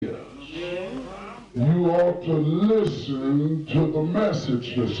you ought to listen to the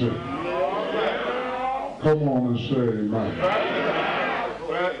message that's in it. Come on and say amen.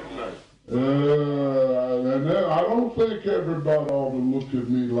 And I don't think everybody ought to look at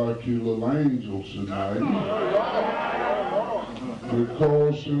me like you little angels tonight.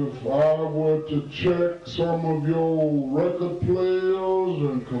 Because if I were to check some of your record players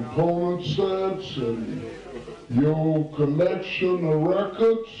and component sets and your collection of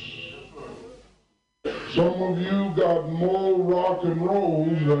records, some of you got more rock and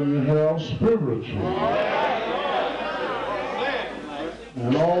rolls than you have spiritual.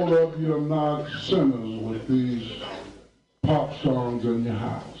 And all of you are not sinners with these pop songs in your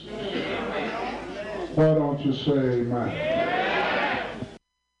house. Why don't you say amen?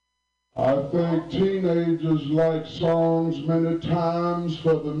 I think teenagers like songs many times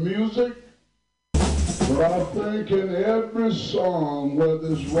for the music, but I think in every song,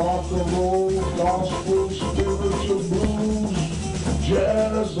 whether it's rock and roll, gospel, spiritual, blues,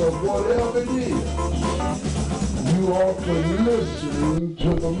 jazz, or whatever it is, you ought to listen to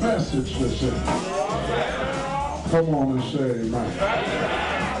the message that's in it. Come on and say amen.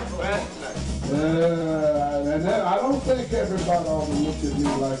 And then I don't think everybody ought to look at me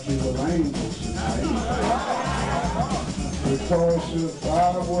like you were angels tonight. Because if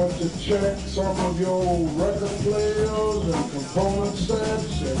I were to check some of your record players and component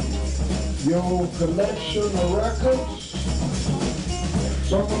sets and your collection of records,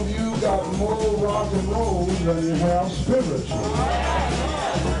 some of you got more rock and roll than you have spiritual.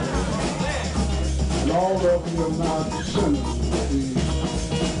 And all of you are not sinners with these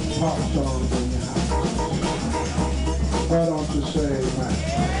pop songs in your house. Why don't you say amen?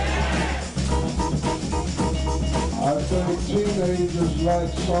 I think teenagers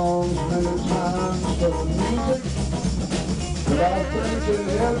like songs many times for the music, but I think in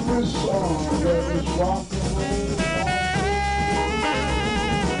every song there is rock and roll.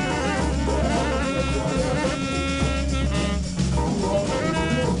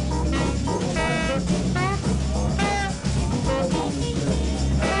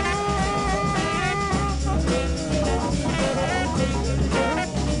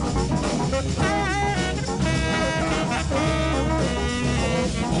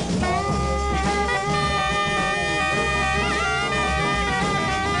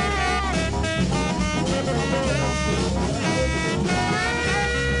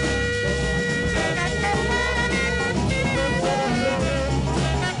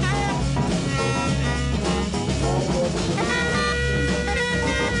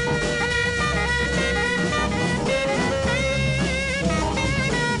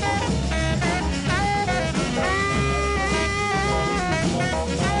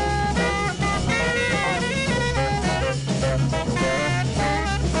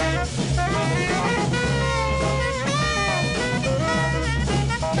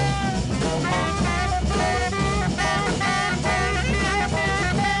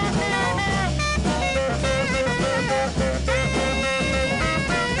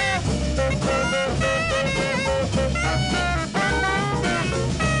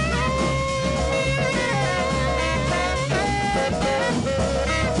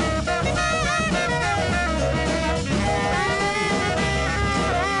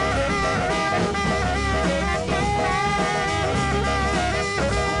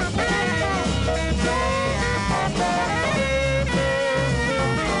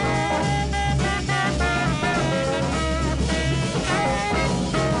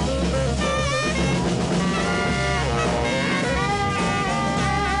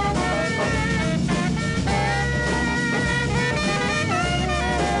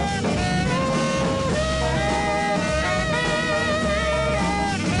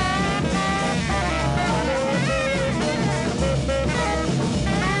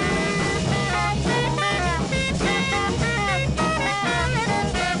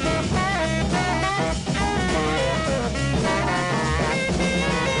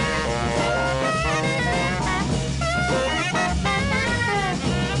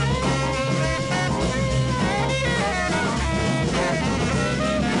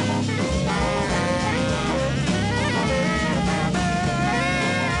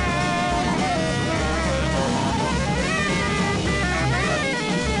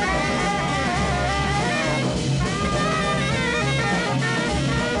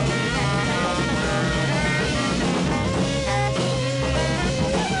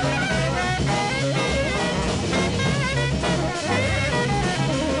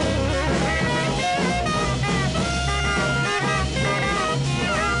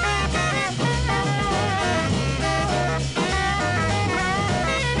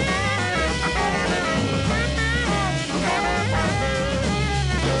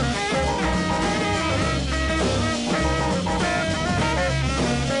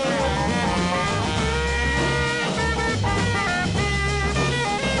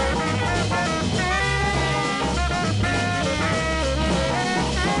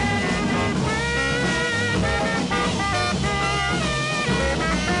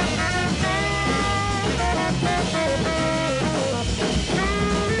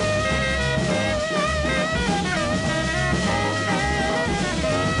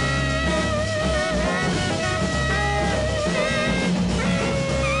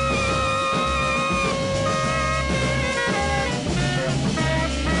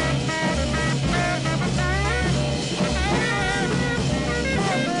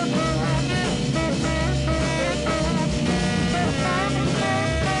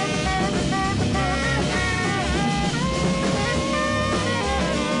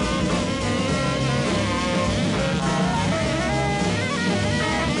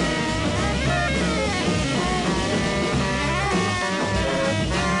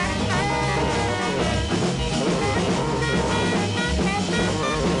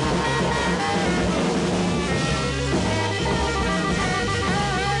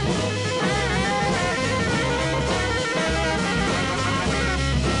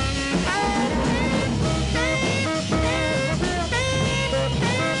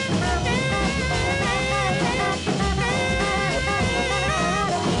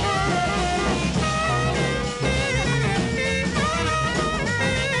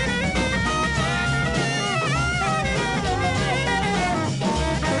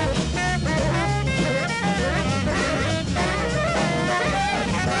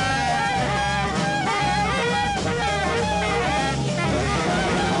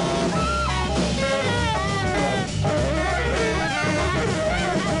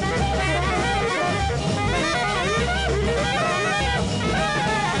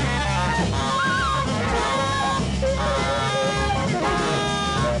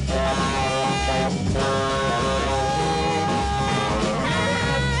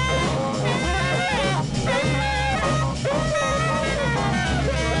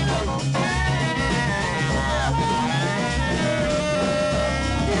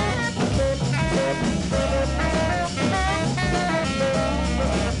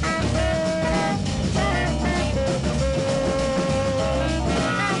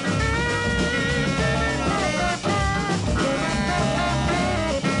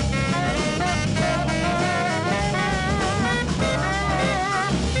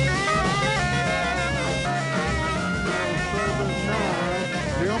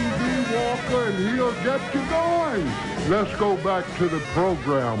 get you going. Let's go back to the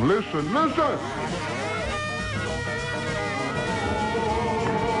program. Listen, listen.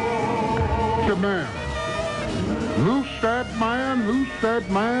 The man. Loose that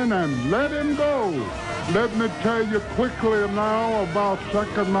man, and let him go. Let me tell you quickly now about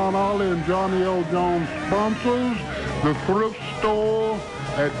Second Mount Olive and Johnny L. Jones sponsors. The thrift store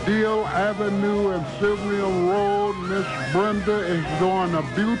at Deal Avenue and Sylvia Road. Miss Brenda is doing a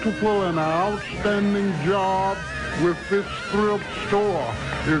beautiful and outstanding job with this thrift store.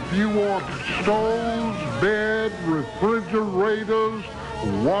 If you want stoves, bed, refrigerators,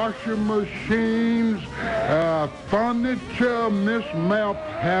 washing machines, furniture, Miss Map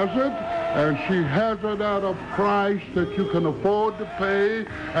has it, and she has it at a price that you can afford to pay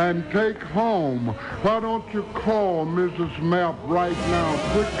and take home. Why don't you call Mrs. Map right now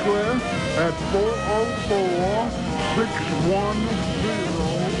quickly at 404-610-6114.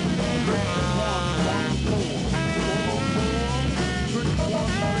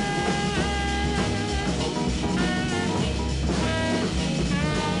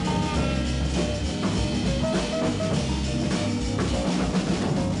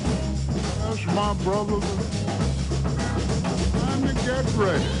 My brothers, time to get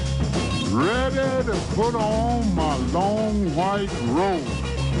ready. Ready to put on my long white robe.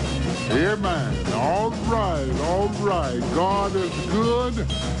 Amen. All right. God is good.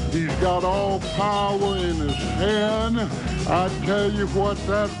 He's got all power in his hand. I tell you what,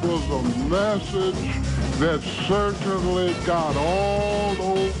 that was a message that certainly got all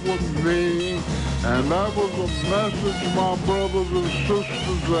over me. And that was a message, my brothers and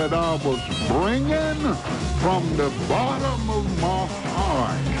sisters, that I was bringing from the bottom of my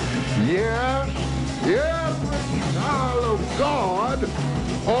heart. Yes, every child of God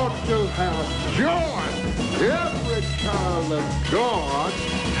ought to have joy. Every child of God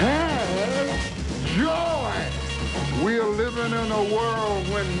has joy. We are living in a world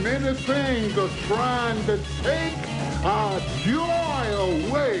when many things are trying to take our joy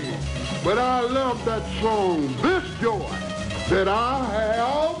away. But I love that song, This Joy That I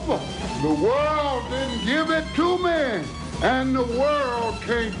Have, the world didn't give it to me, and the world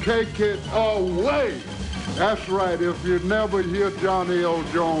can't take it away. That's right. If you never hear Johnny L.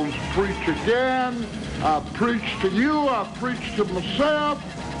 Jones preach again, I preach to you, I preach to myself,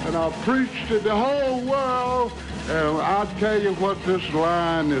 and I preach to the whole world. And I tell you what, this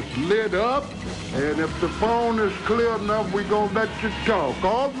line is lit up. And if the phone is clear enough, we're going to let you talk.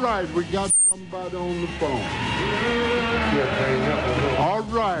 All right, we got somebody on the phone. All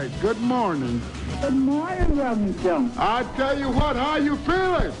right, good morning. Good morning, Reverend Jones. I tell you what, how you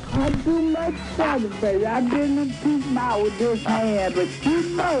feeling? I do much better, baby. I didn't keep out with this hand, but you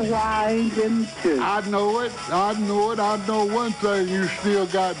know why I ain't been to. I know it. I know one thing, you still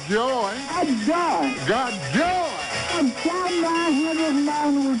got joy. Got joy. Got joy. I'm down down here this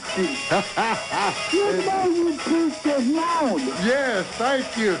morning with you. You know you preached this morning. Yes,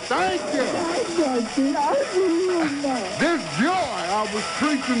 thank you. Thank you. This joy, I was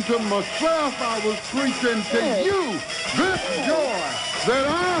preaching to myself, I was preaching to you. This joy that I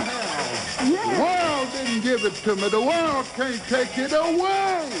have. Yes. The world didn't give it to me. The world can't take it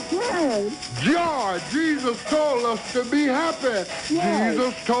away. Yes. Joy. Jesus told us to be happy. Yes.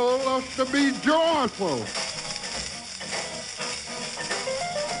 Jesus told us to be joyful.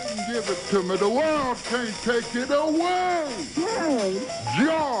 Give it to me. The world can't take it away. Yes.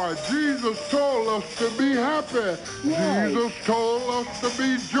 Joy. Jesus told us to be happy. Yes. Jesus told us to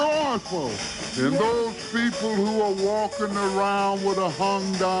be joyful. And those people who are walking around with a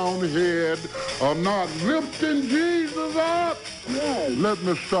hung down head are not lifting Jesus up. Yes. Let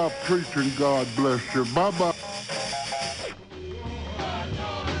me stop preaching. God bless you. Bye-bye.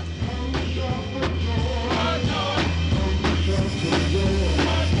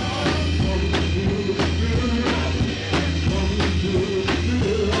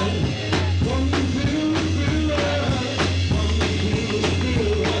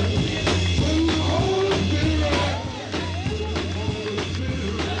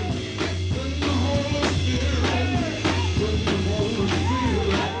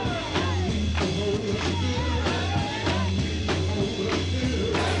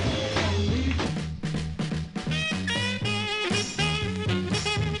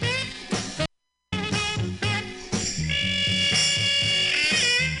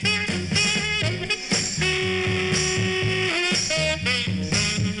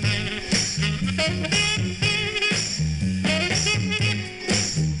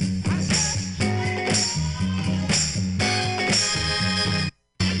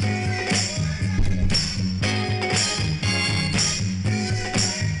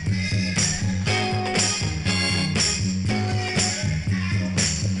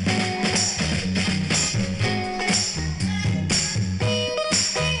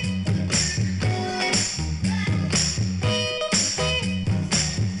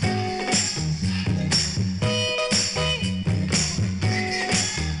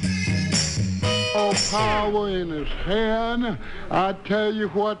 power in his hand. I tell you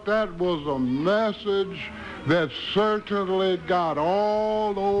what, that was a message that certainly got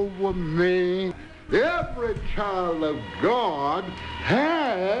all over me. Every child of God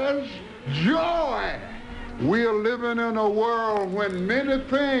has joy. We are living in a world when many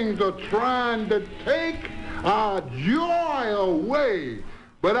things are trying to take our joy away.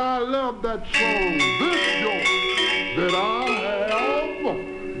 But I love that song, this joy that I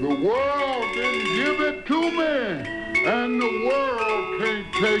have, the world didn't give it to me, and the world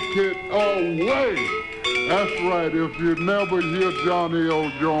can't take it away. That's right, if you never hear Johnny O.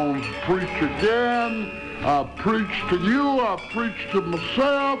 Jones preach again, I preach to you, I preach to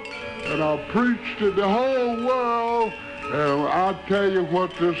myself, and I preach to the whole world, and I tell you what,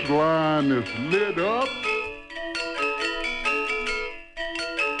 this line is lit up.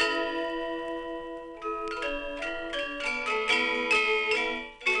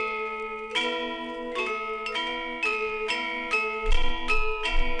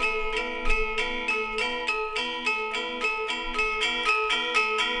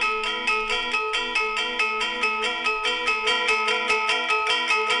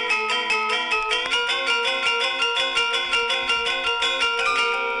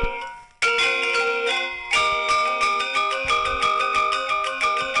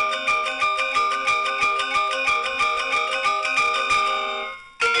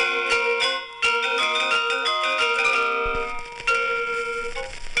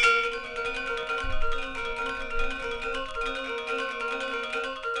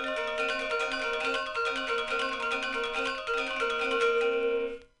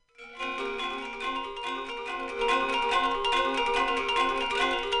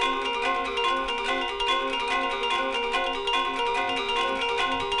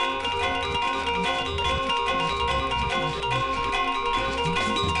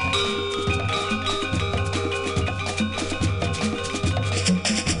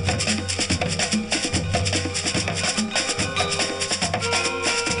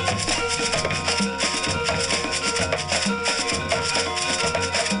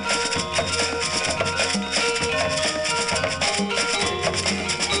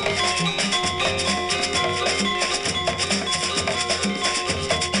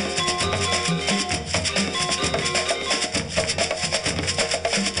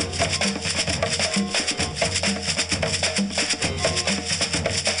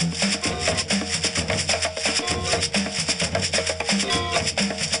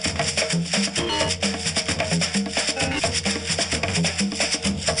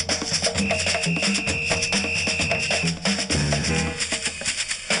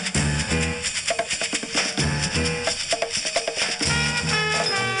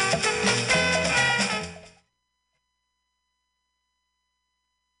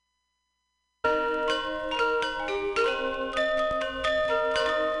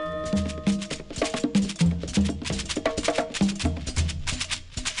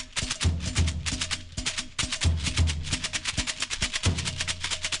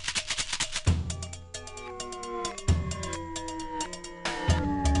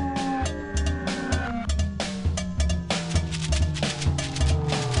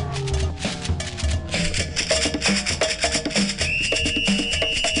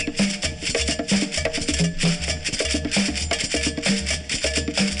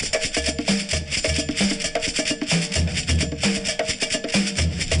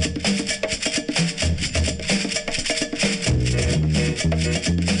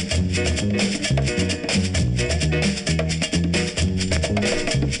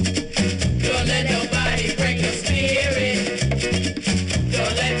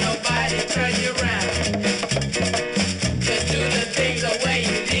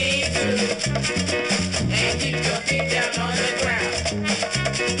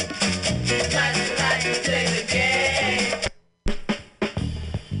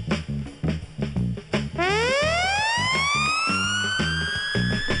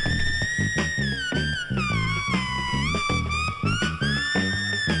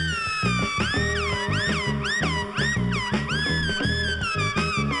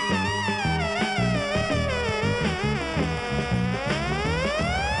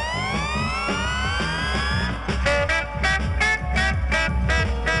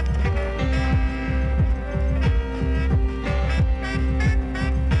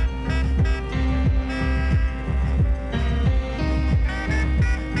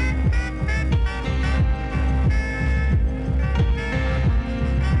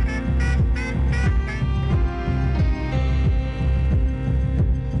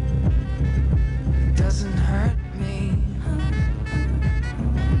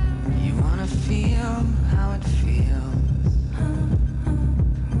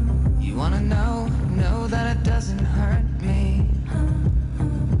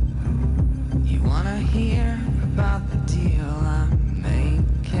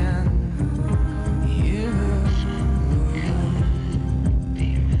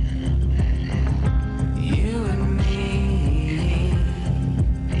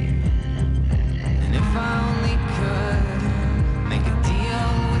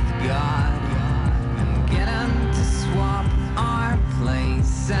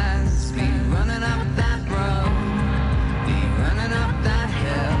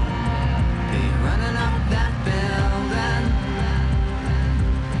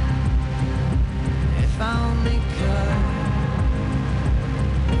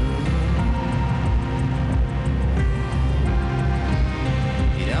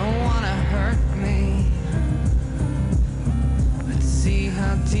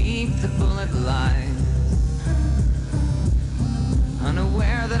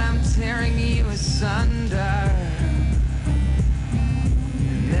 tearing you asunder.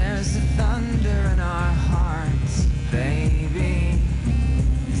 There's a thunder in our hearts, baby.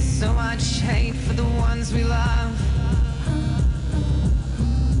 So much hate for the ones we love.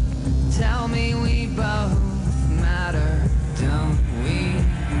 Tell me we both matter, don't we?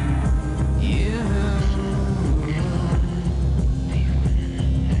 You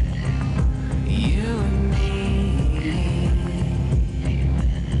and me.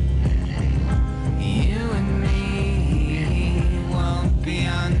 You and me won't be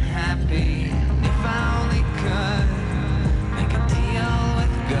unhappy. If I only could make a deal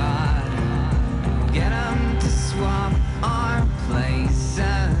with God, get him to swap our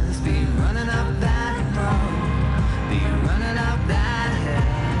places, be running up that road, be running up that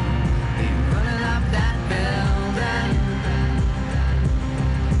hill, be running up that building.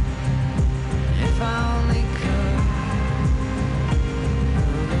 If I only could.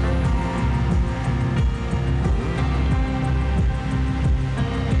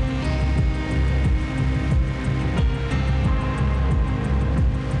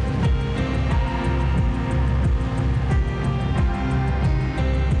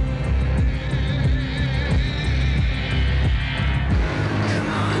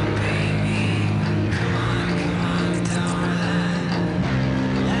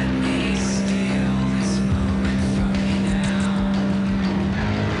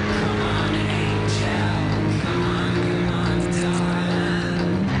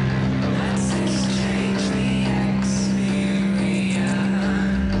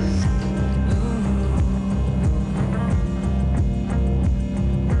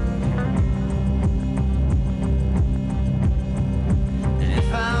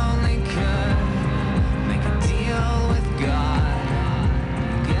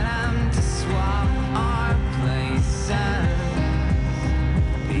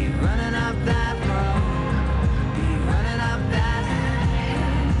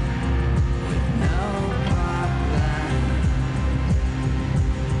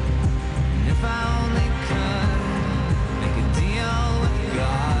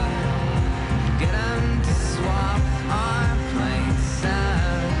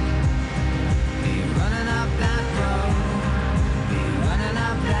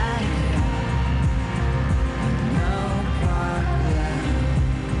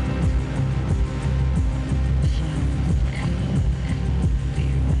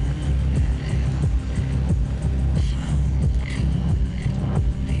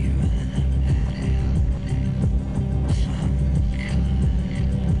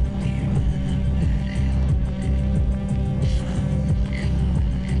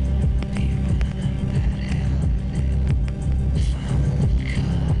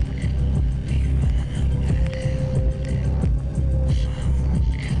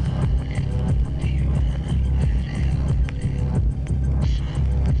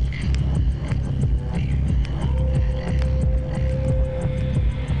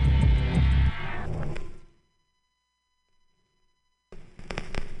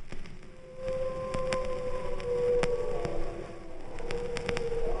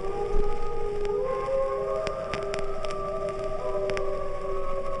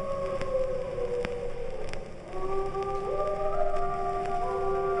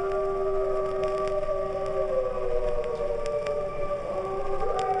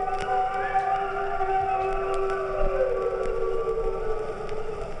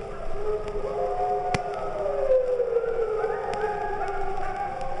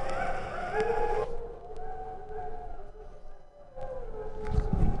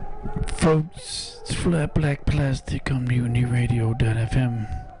 Folks, it's FlatBlackPlastic on MutinyRadio.fm.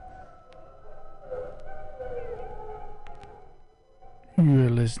 You are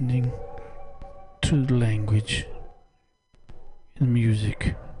listening to the language and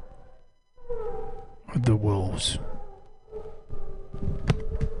music of the wolves.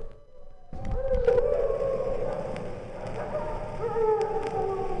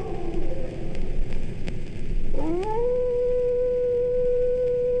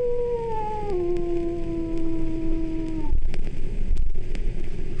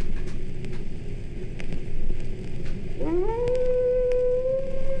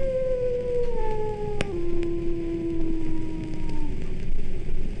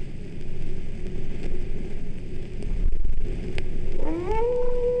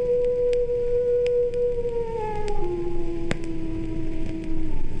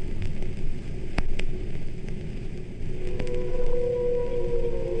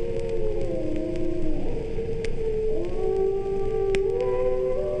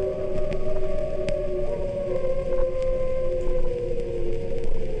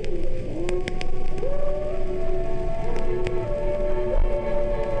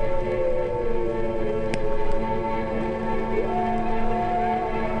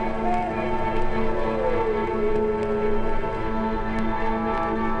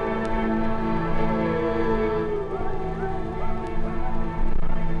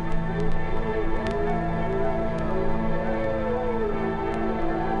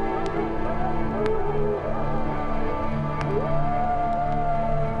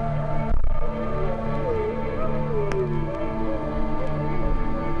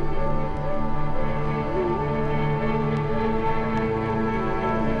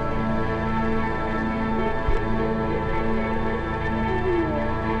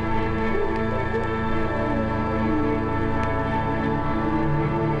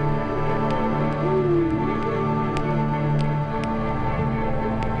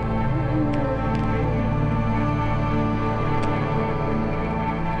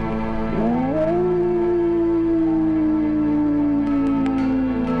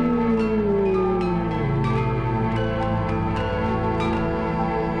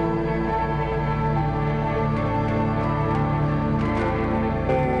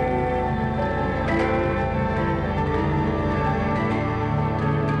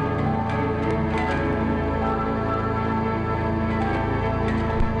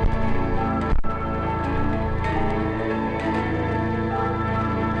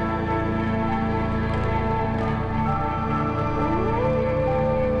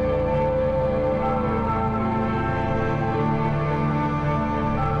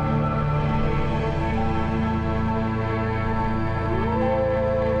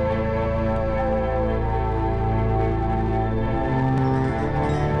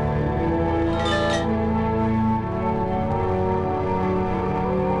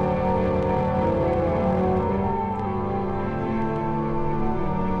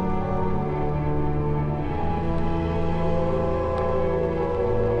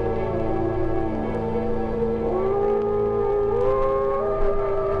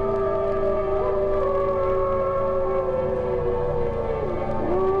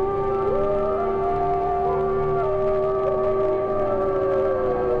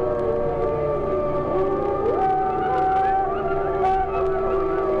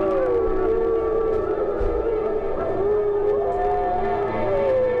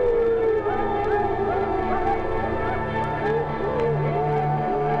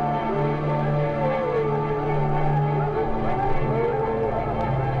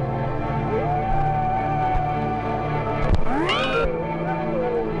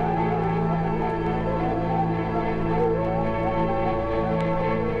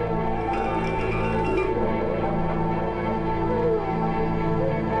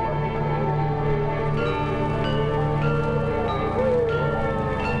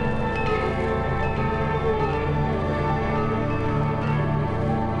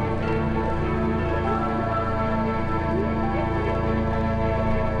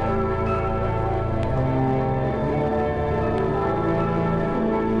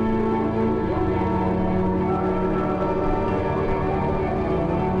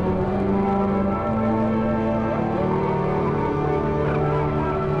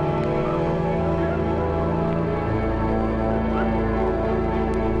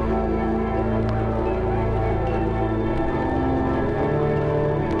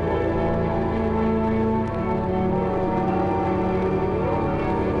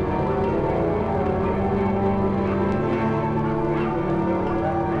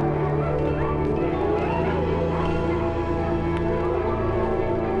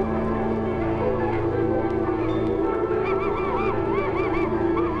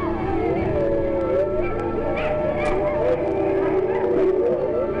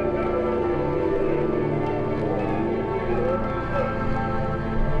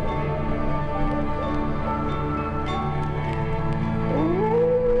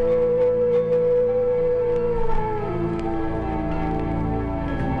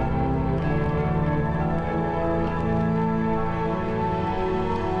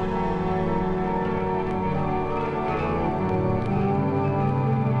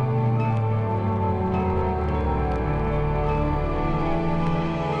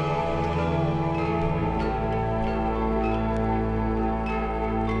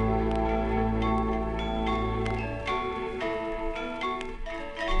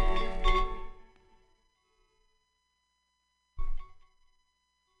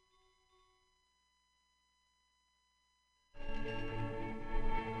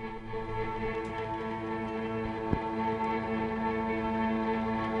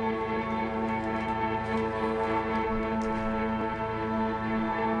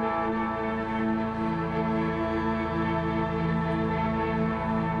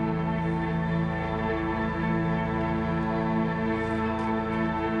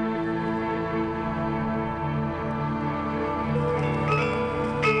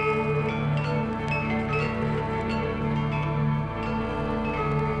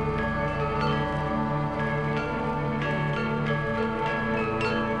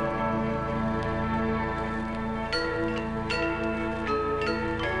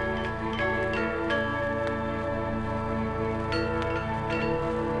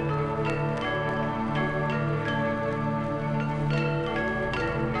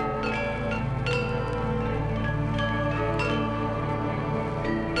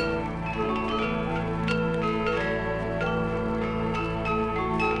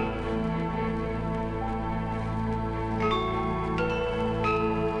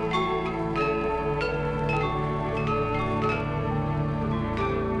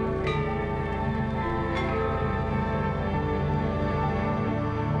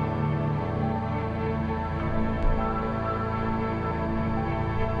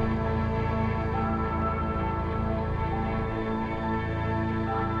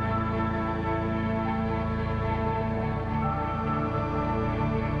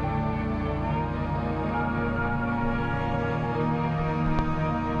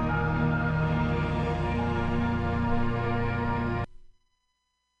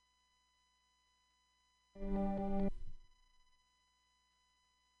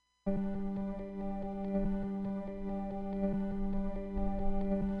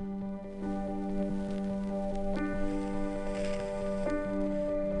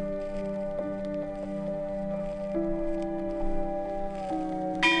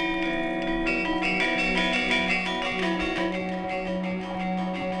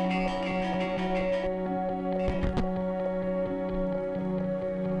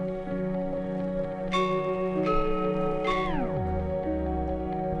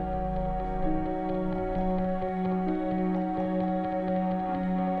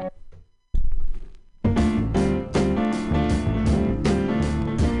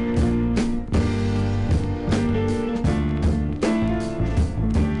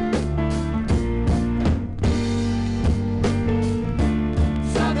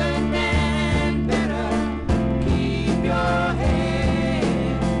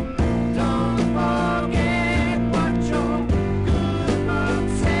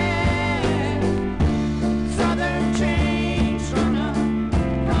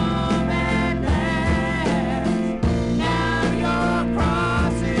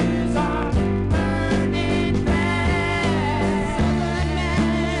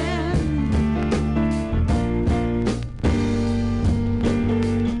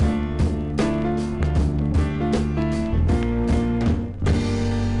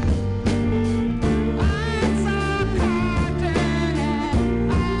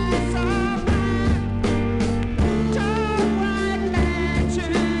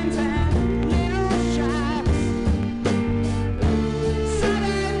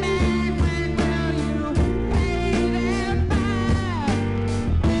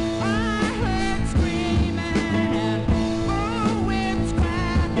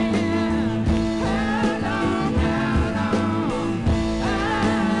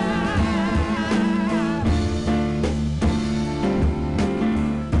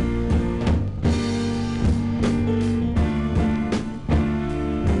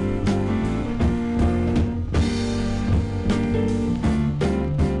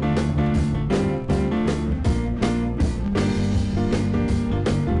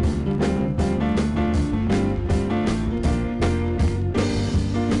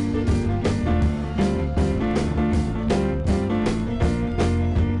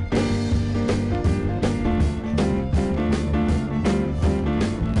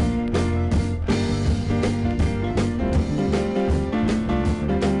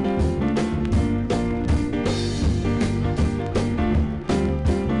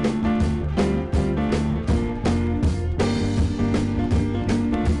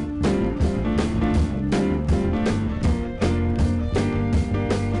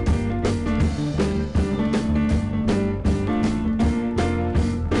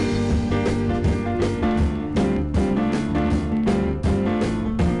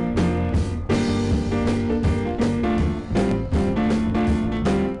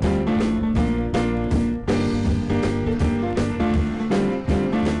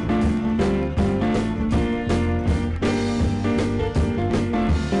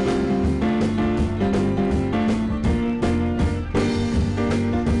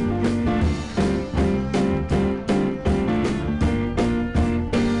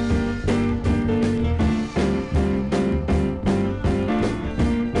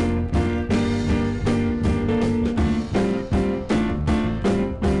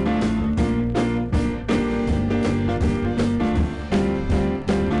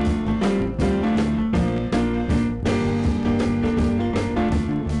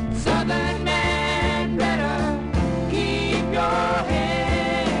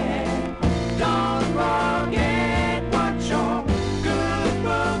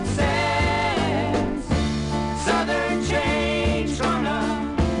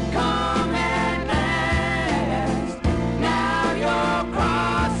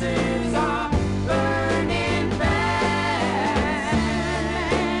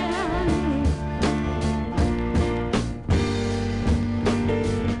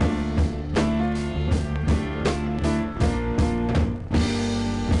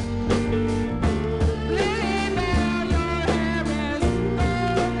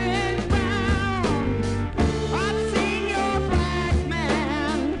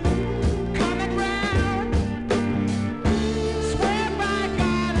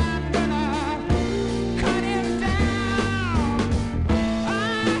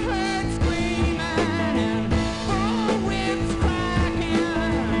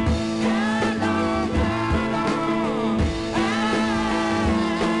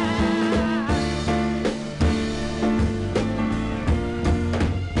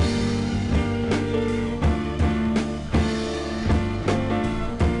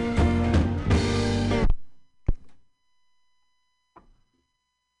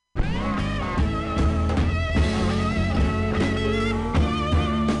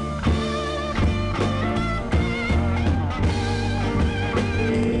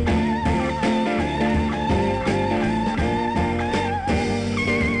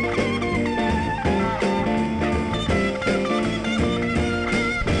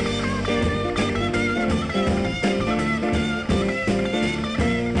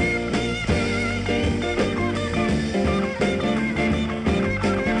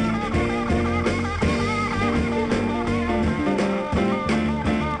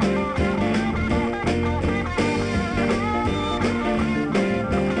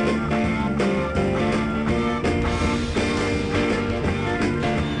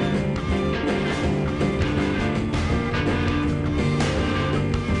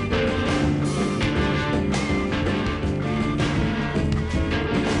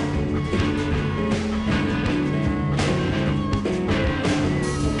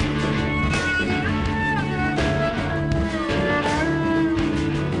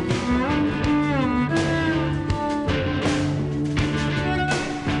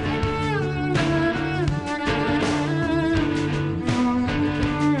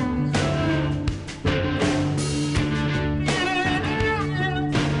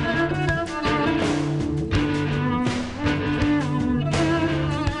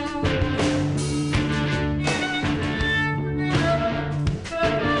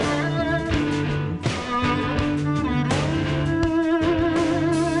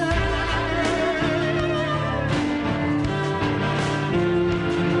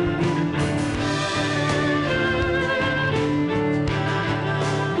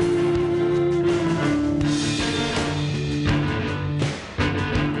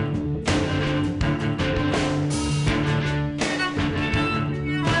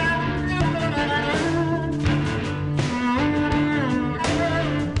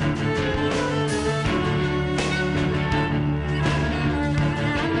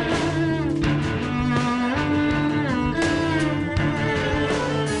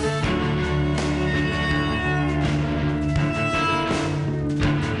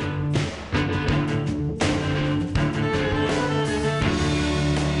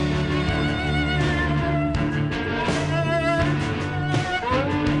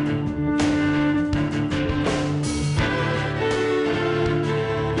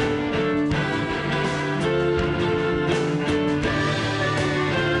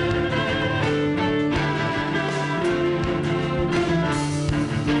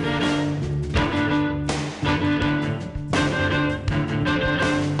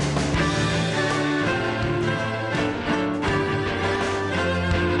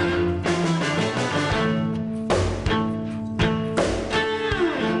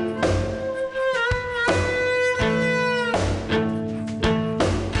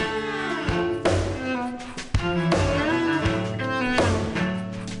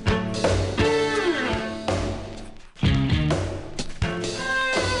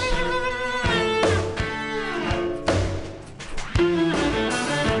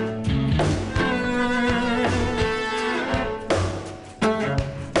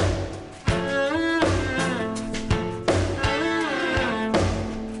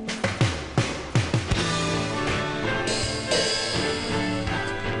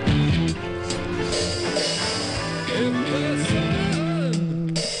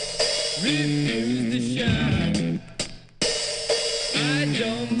 refuse to shine. I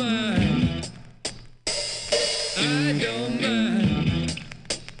don't mind. I don't mind.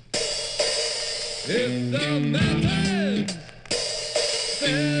 If the mountains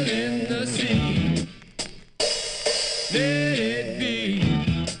fell in the sea, let it be.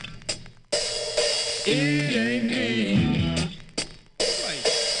 It ain't me. Right.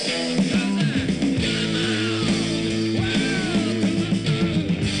 'Cause I'm on the world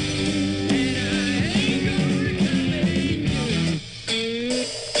and I ain't gonna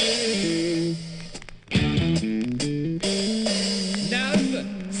now if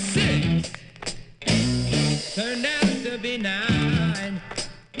 6 turned out to be 9,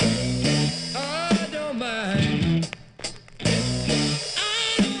 I don't mind.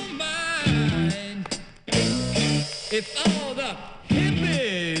 I don't mind if all the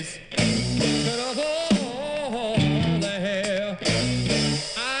hippies cut off all the hair.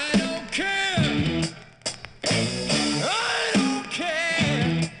 I don't care. I don't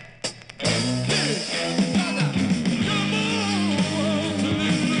care.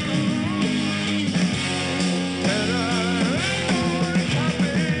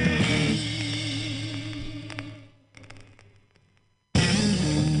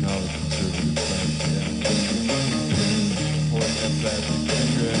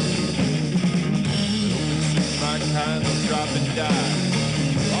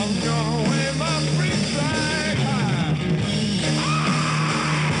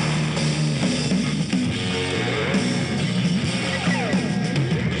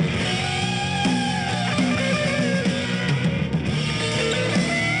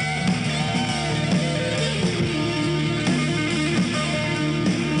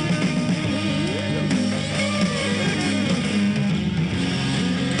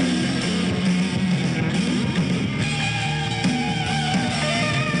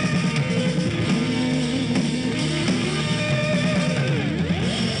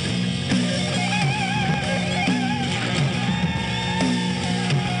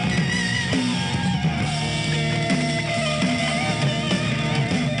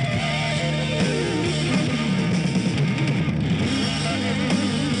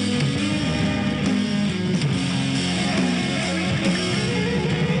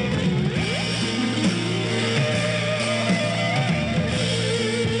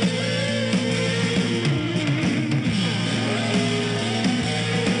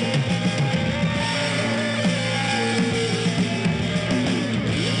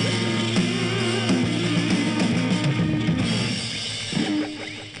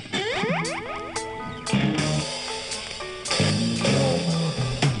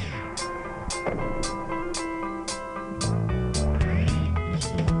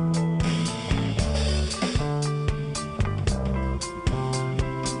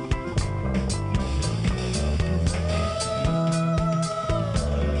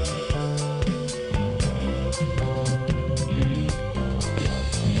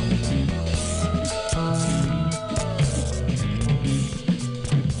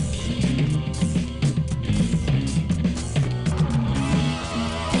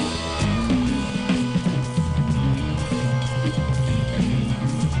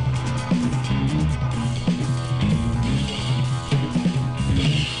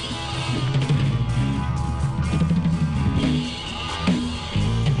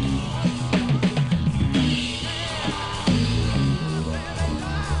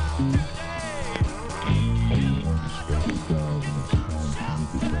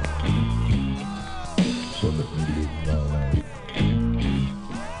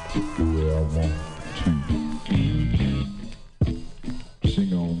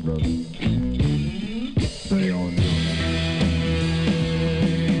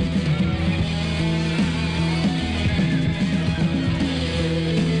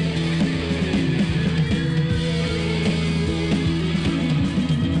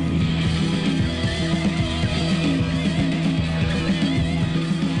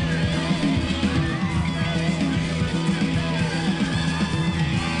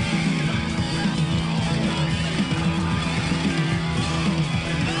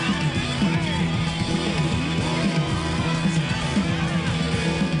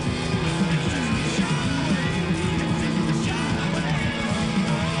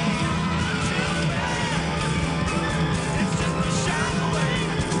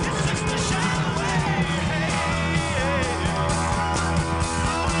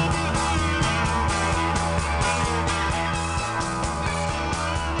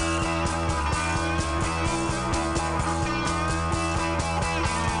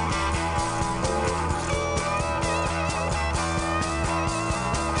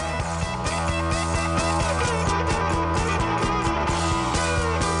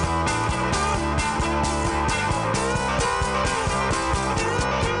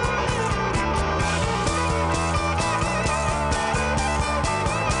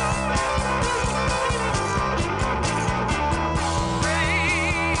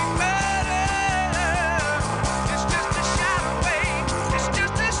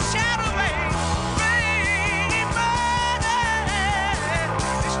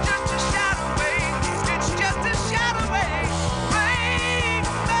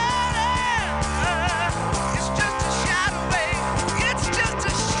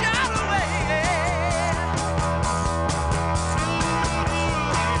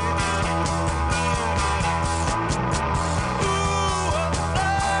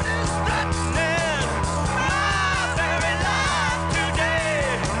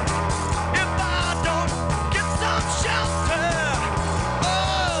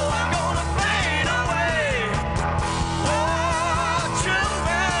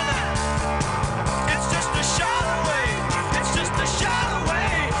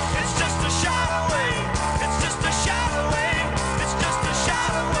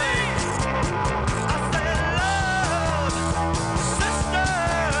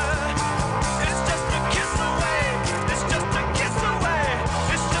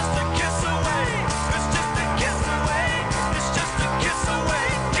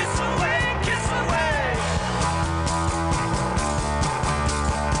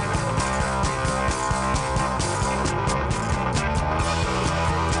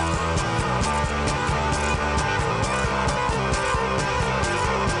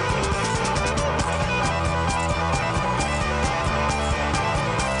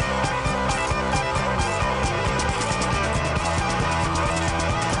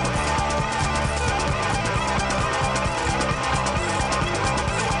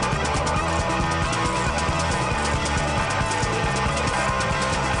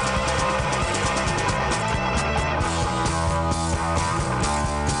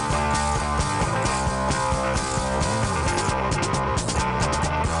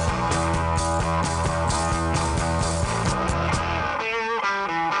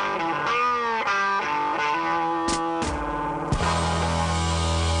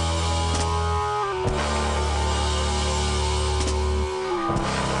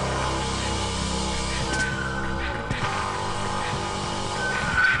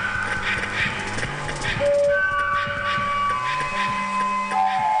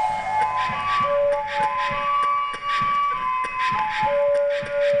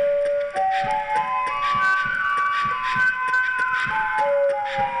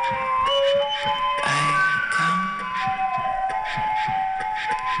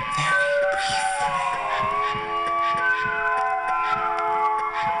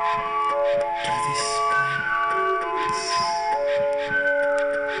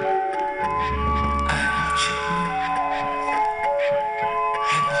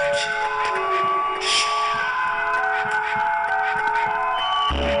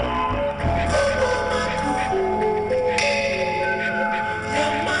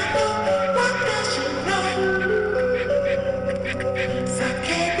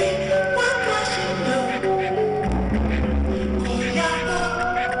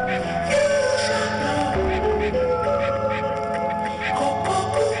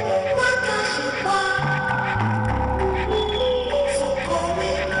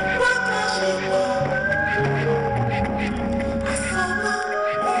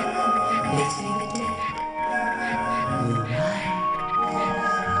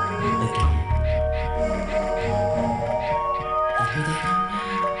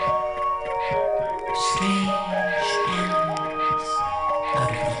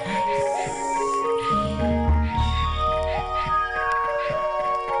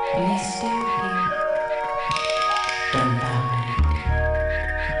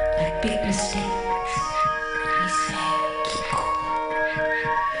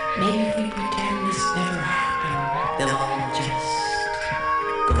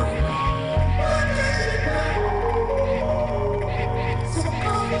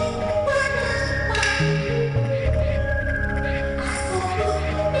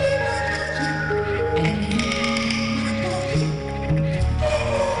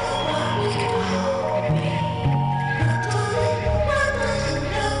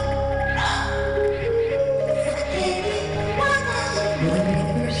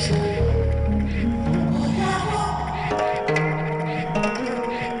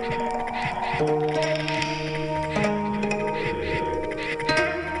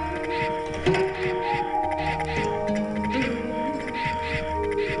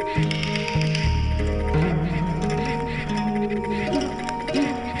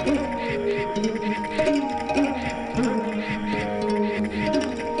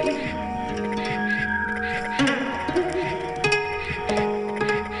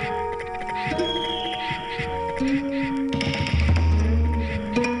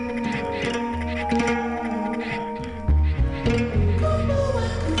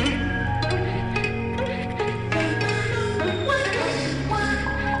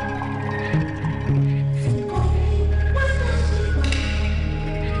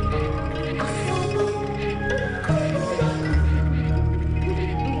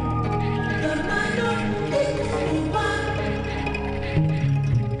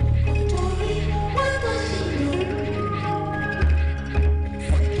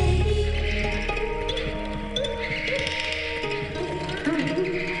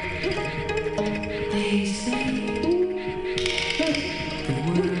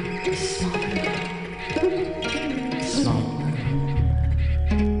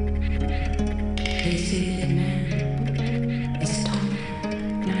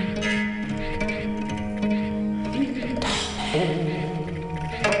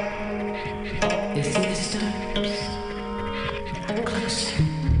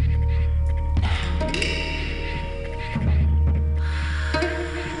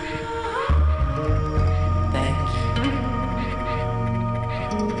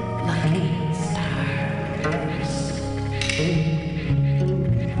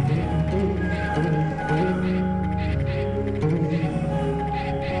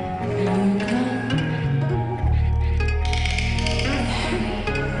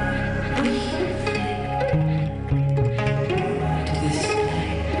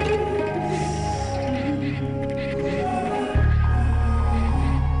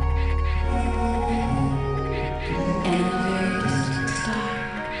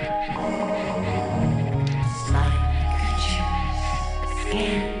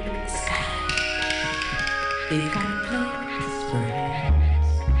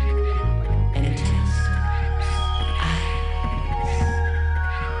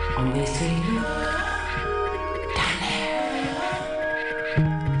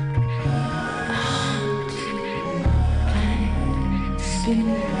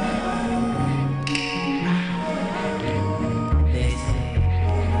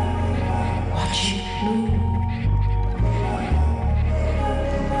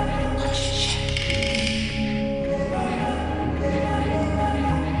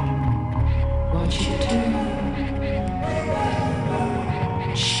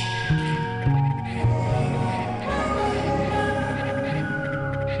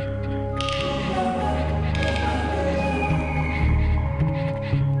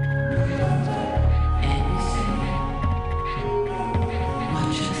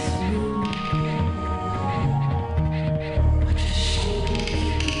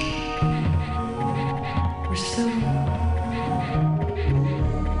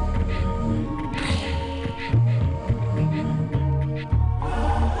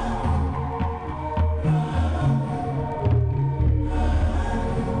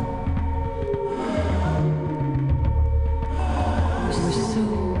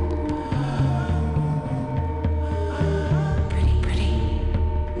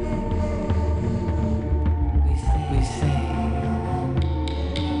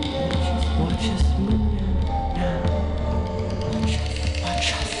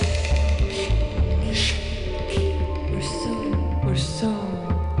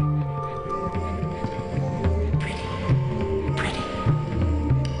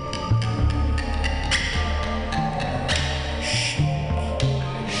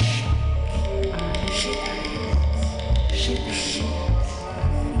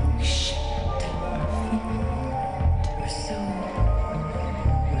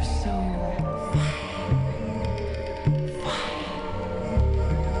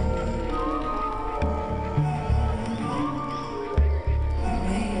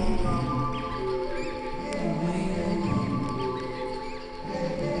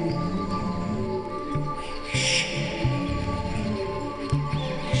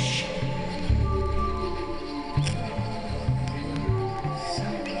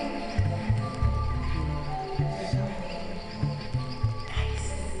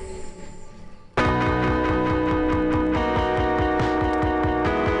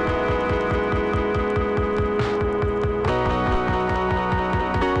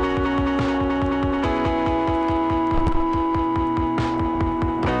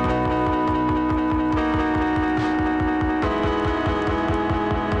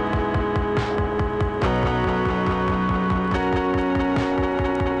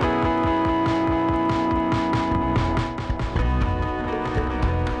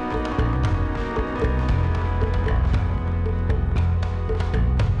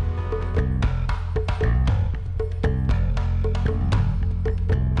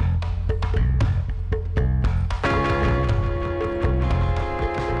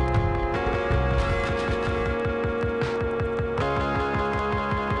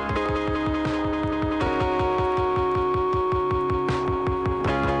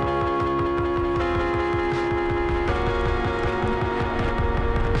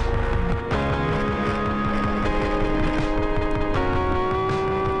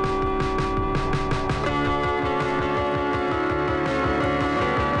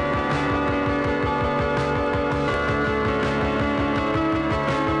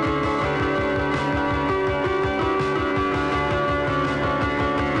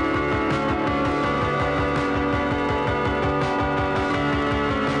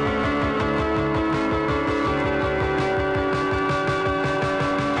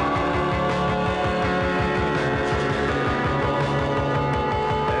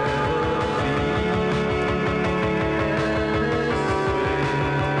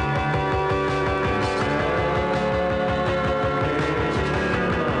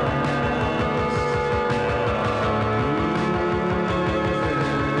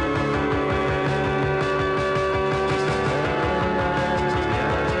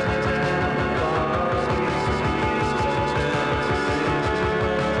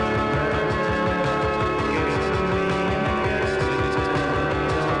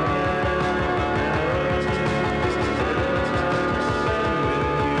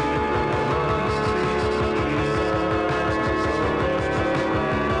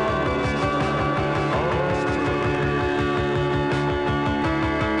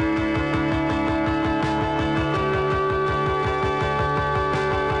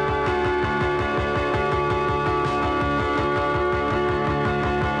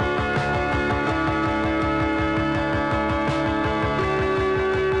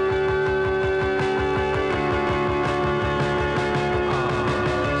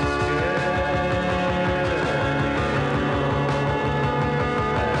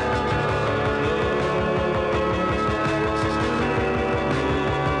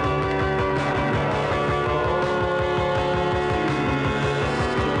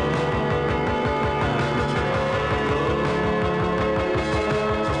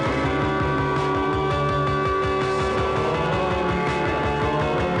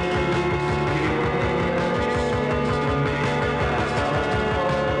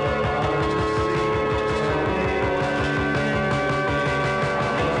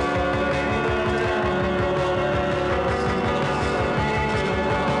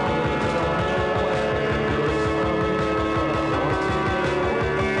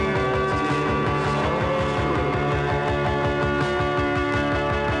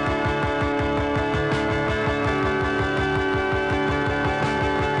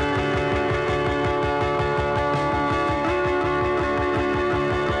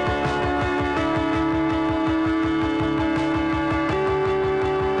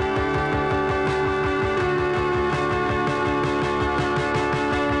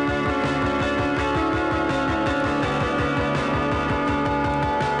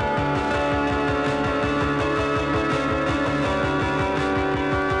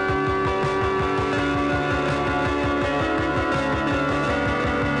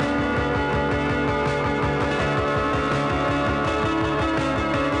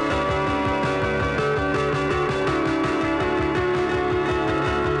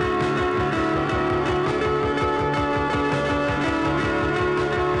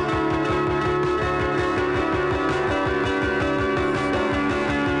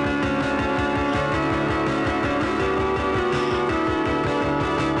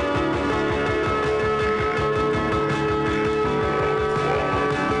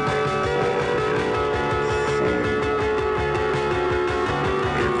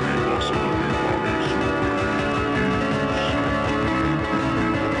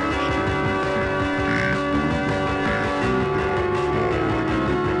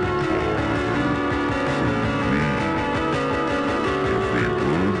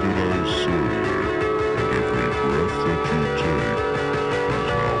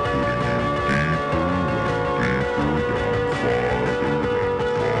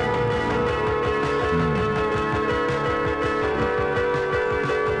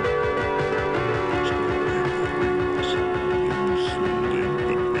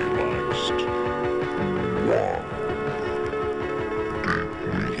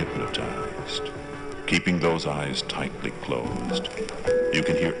 those eyes tightly closed, you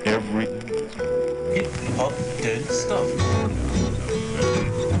can hear every... Hip-hop don't stop.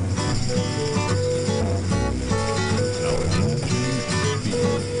 Now imagine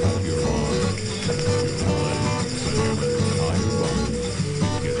your arms, your legs, and your entire body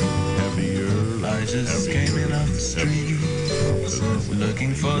getting heavier. I just came in off the street,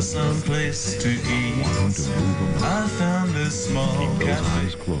 looking for some place to eat. I found a small Keep those cafe.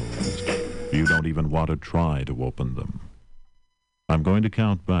 eyes closed. You don't even want to try to open them. I'm going to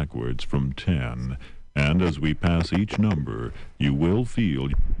count backwards from 10, and as we pass each number, you will feel...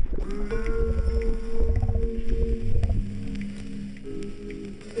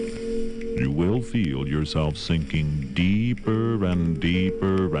 You will feel yourself sinking deeper and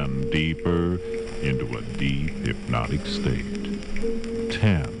deeper and deeper into a deep hypnotic state.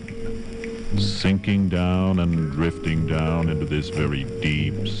 10. Sinking down and drifting down into this very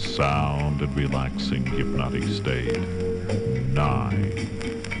deep, sound and relaxing hypnotic state. 9.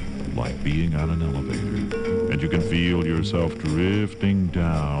 Like being on an elevator, and you can feel yourself drifting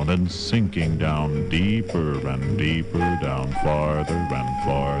down and sinking down deeper and deeper, down farther and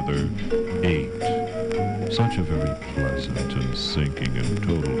farther. 8. Such a very pleasant and sinking and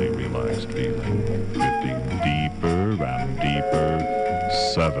totally relaxed feeling, drifting deeper and deeper.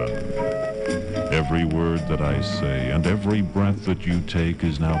 7. Every word that I say and every breath that you take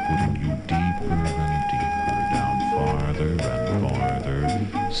is now putting you deeper and deeper, down farther and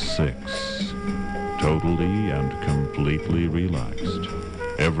farther. 6. Totally and completely relaxed.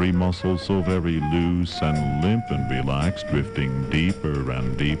 Every muscle so very loose and limp and relaxed, drifting deeper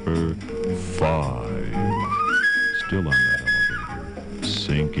and deeper. 5. Still on that elevator,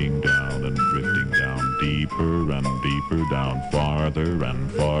 sinking down and drifting down deeper and deeper, down farther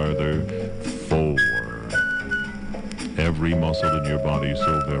and farther. 4. Every muscle in your body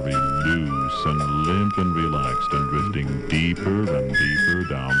so very loose and limp and relaxed and drifting deeper and deeper,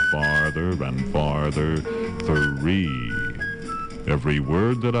 down farther and farther. 3. Every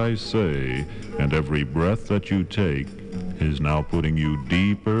word that I say and every breath that you take is now putting you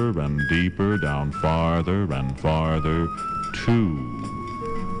deeper and deeper, down farther and farther.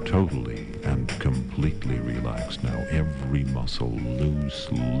 2. Totally and completely relaxed now, every muscle loose,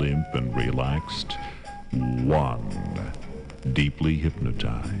 limp, and relaxed. 1. Deeply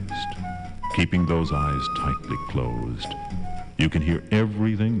hypnotized. Keeping those eyes tightly closed, you can hear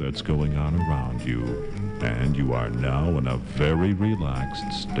everything that's going on around you, and you are now in a very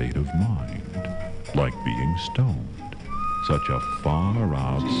relaxed state of mind, like being stoned. Such a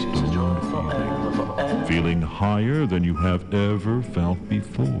far-out stoned feeling higher than you have ever felt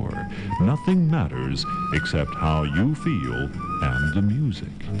before. Nothing matters except how you feel and the music.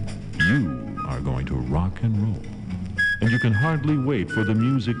 You are going to rock and roll, and you can hardly wait for the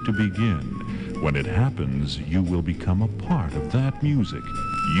music to begin. When it happens, you will become a part of that music.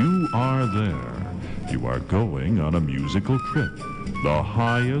 You are there. You are going on a musical trip, the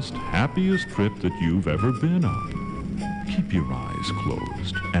highest, happiest trip that you've ever been on. Keep your eyes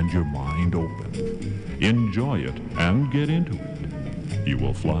closed and your mind open. Enjoy it and get into it. You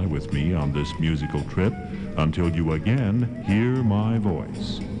will fly with me on this musical trip until you again hear my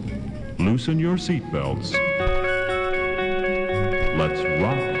voice. Loosen your seatbelts. Let's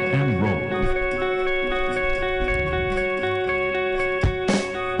rock and roll.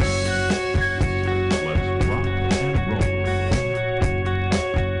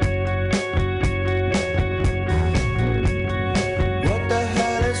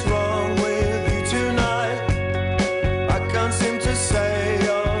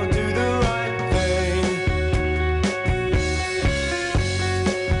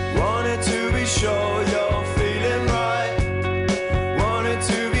 Sure you're feeling right. Wanted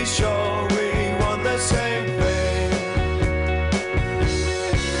to be sure we want the same thing.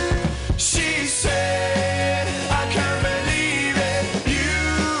 She said, I can't believe it.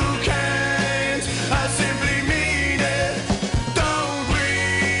 You can't. I simply mean it. Don't we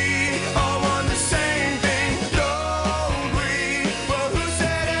all want the same thing? Don't we? Well, who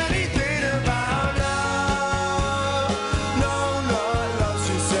said anything about love? No, not love,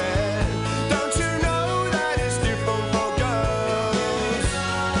 she said. Don't you know that it's different for girls?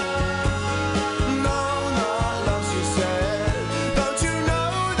 No, not love, she said. Don't you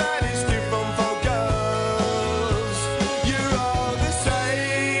know that it's different for girls? You're all the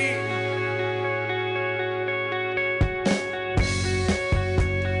same.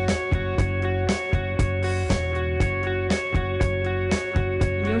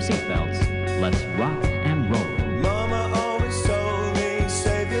 Your seatbelts. Let's rock and roll. Mama always told me,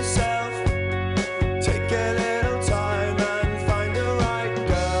 save yourself. Take a little time and find the right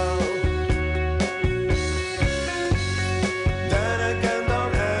girl.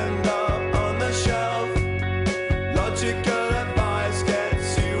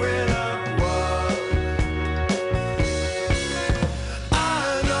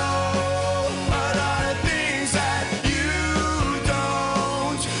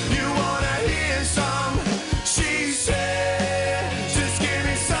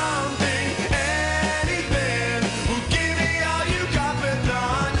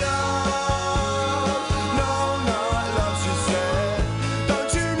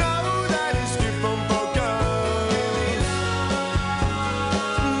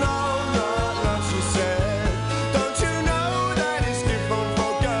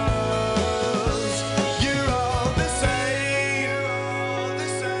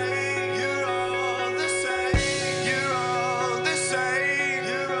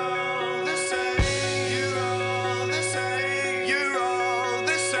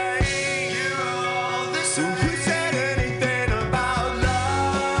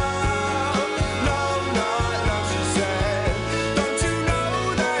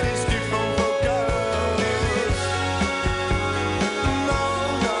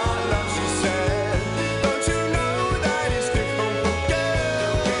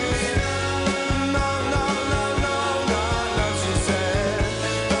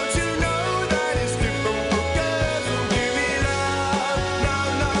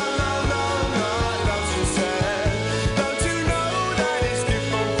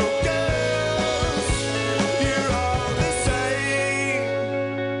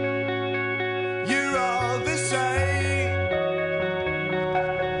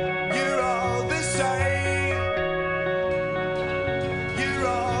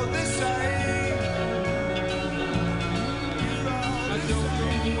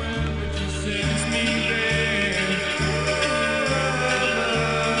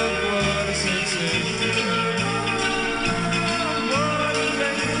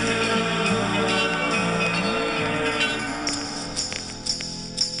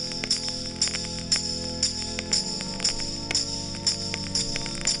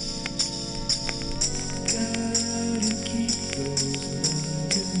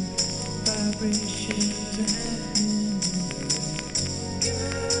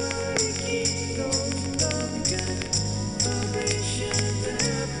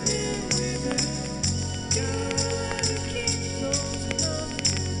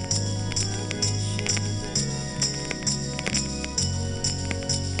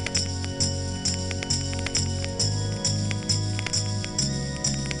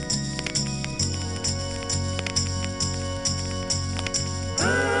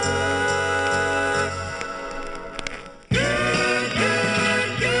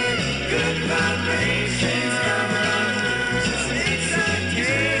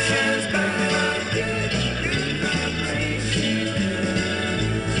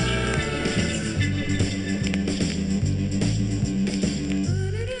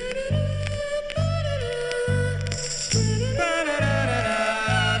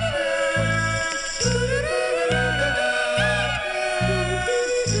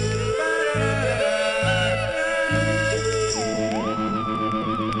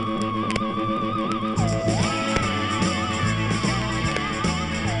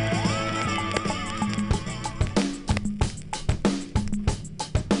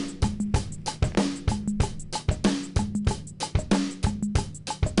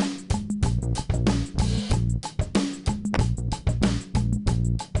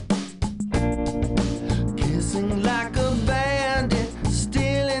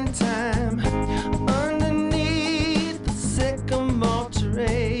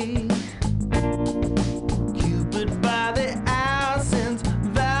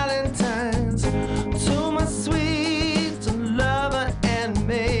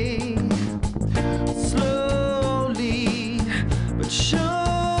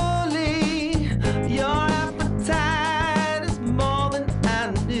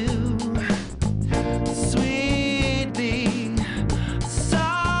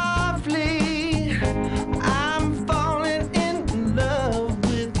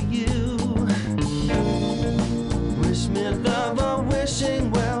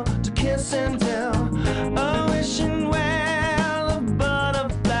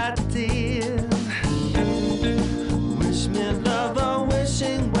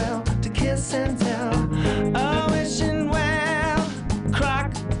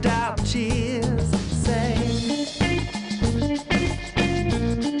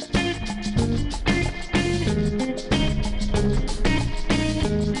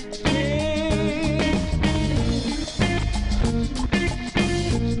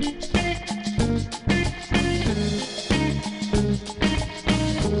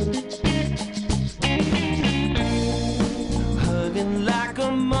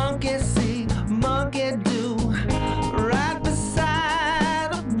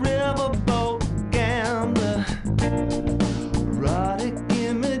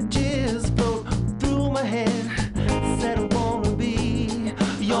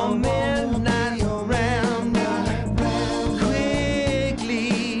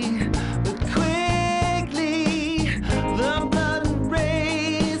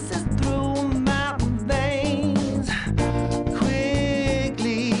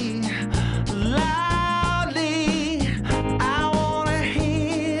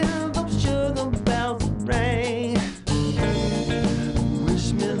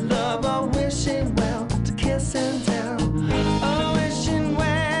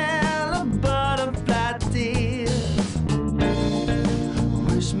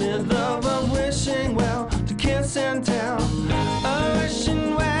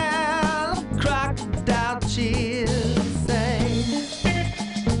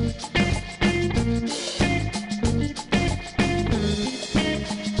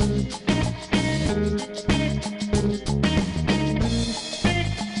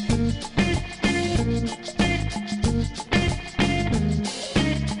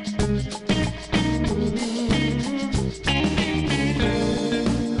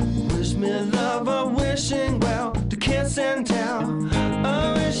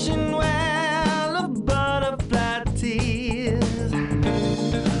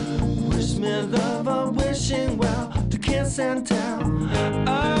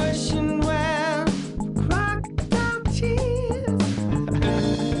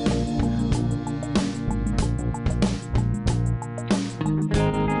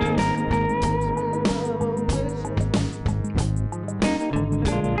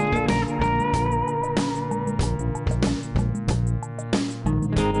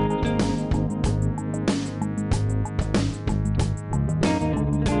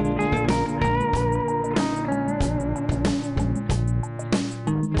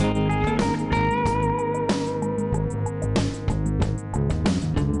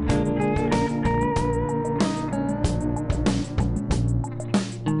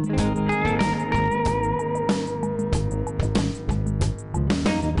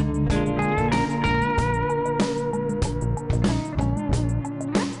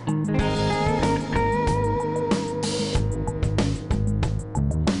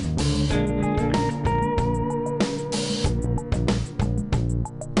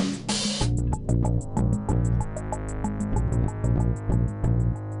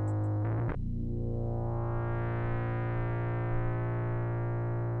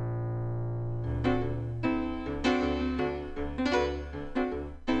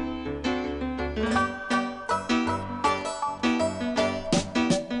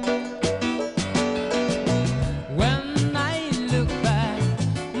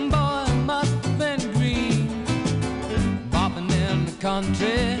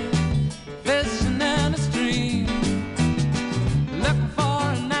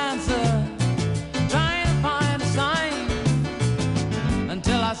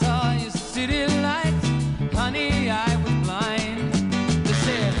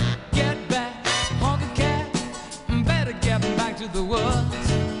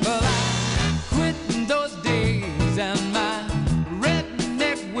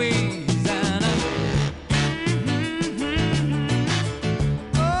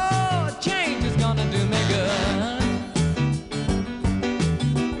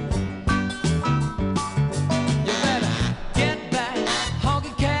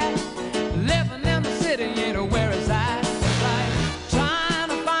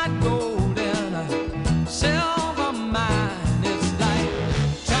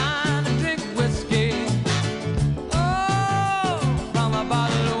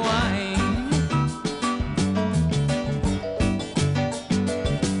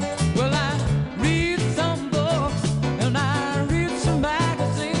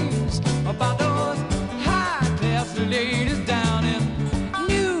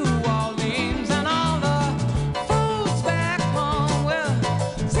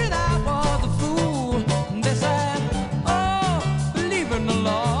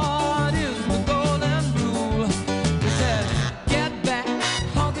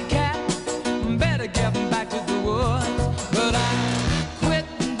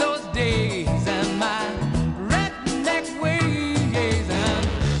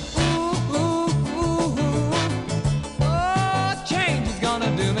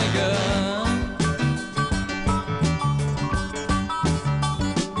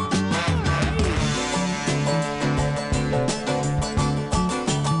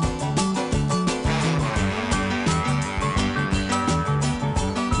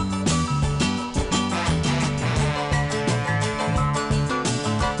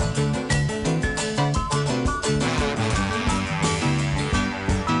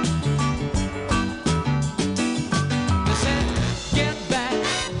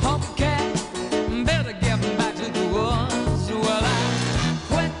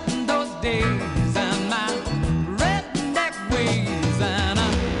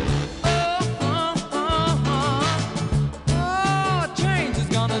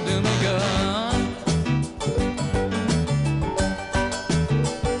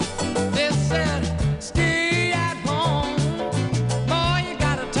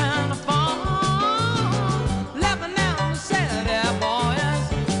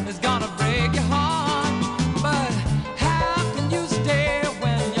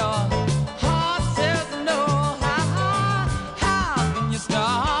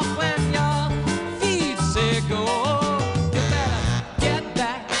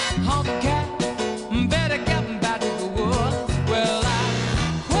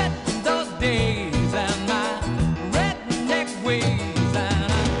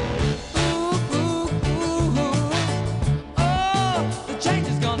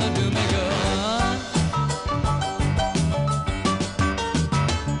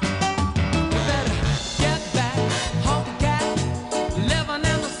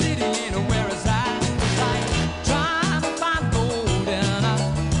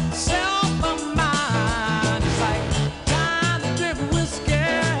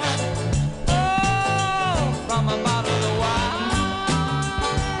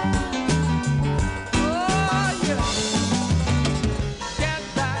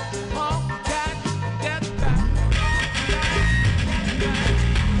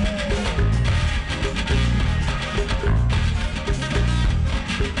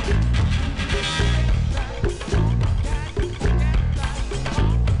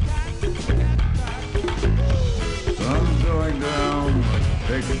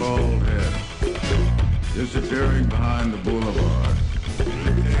 staring behind the boulevard.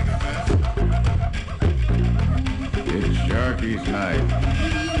 It's Sharky's night.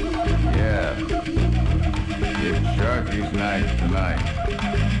 Yeah. It's Sharky's night tonight.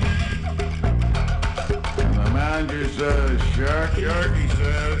 And the manager says, Sharky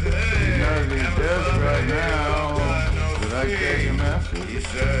says, hey, because he's dead right now. Did I take a message? He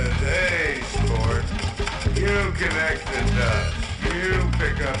says, hey, sport, you connect the dots. You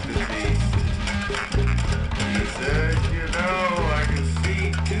pick up the piece. He said, you know, I can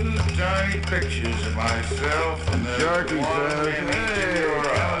see two tiny pictures of myself and the Sharky one says, in each of hey, your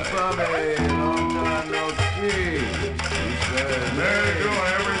eyes. Wasabi, long time no see. He says, They're hey, doing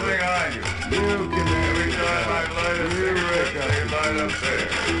everything I do. you can Every time I light a cigarette, they light up there.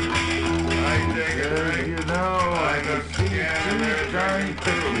 I take a drink. You know, I can see two tiny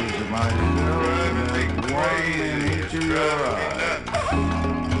pictures of myself and the one in each of your eyes.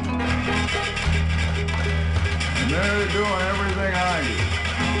 And they're doing everything I do.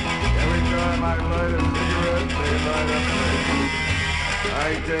 Every time I light a cigarette, they light up there.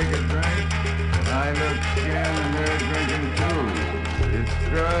 I take a drink, and I look again, and they're drinking too. It's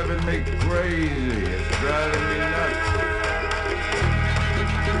driving me crazy. It's driving me nuts.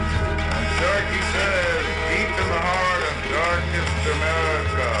 And Sharky says, deep in the heart of darkest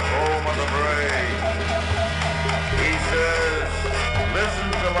America, home of the brave, he says, listen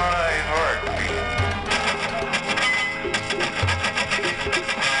to my heartbeat.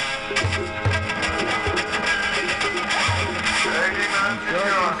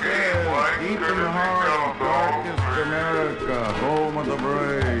 Deep in the heart of darkest America, home of the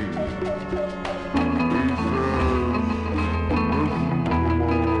brave. He says,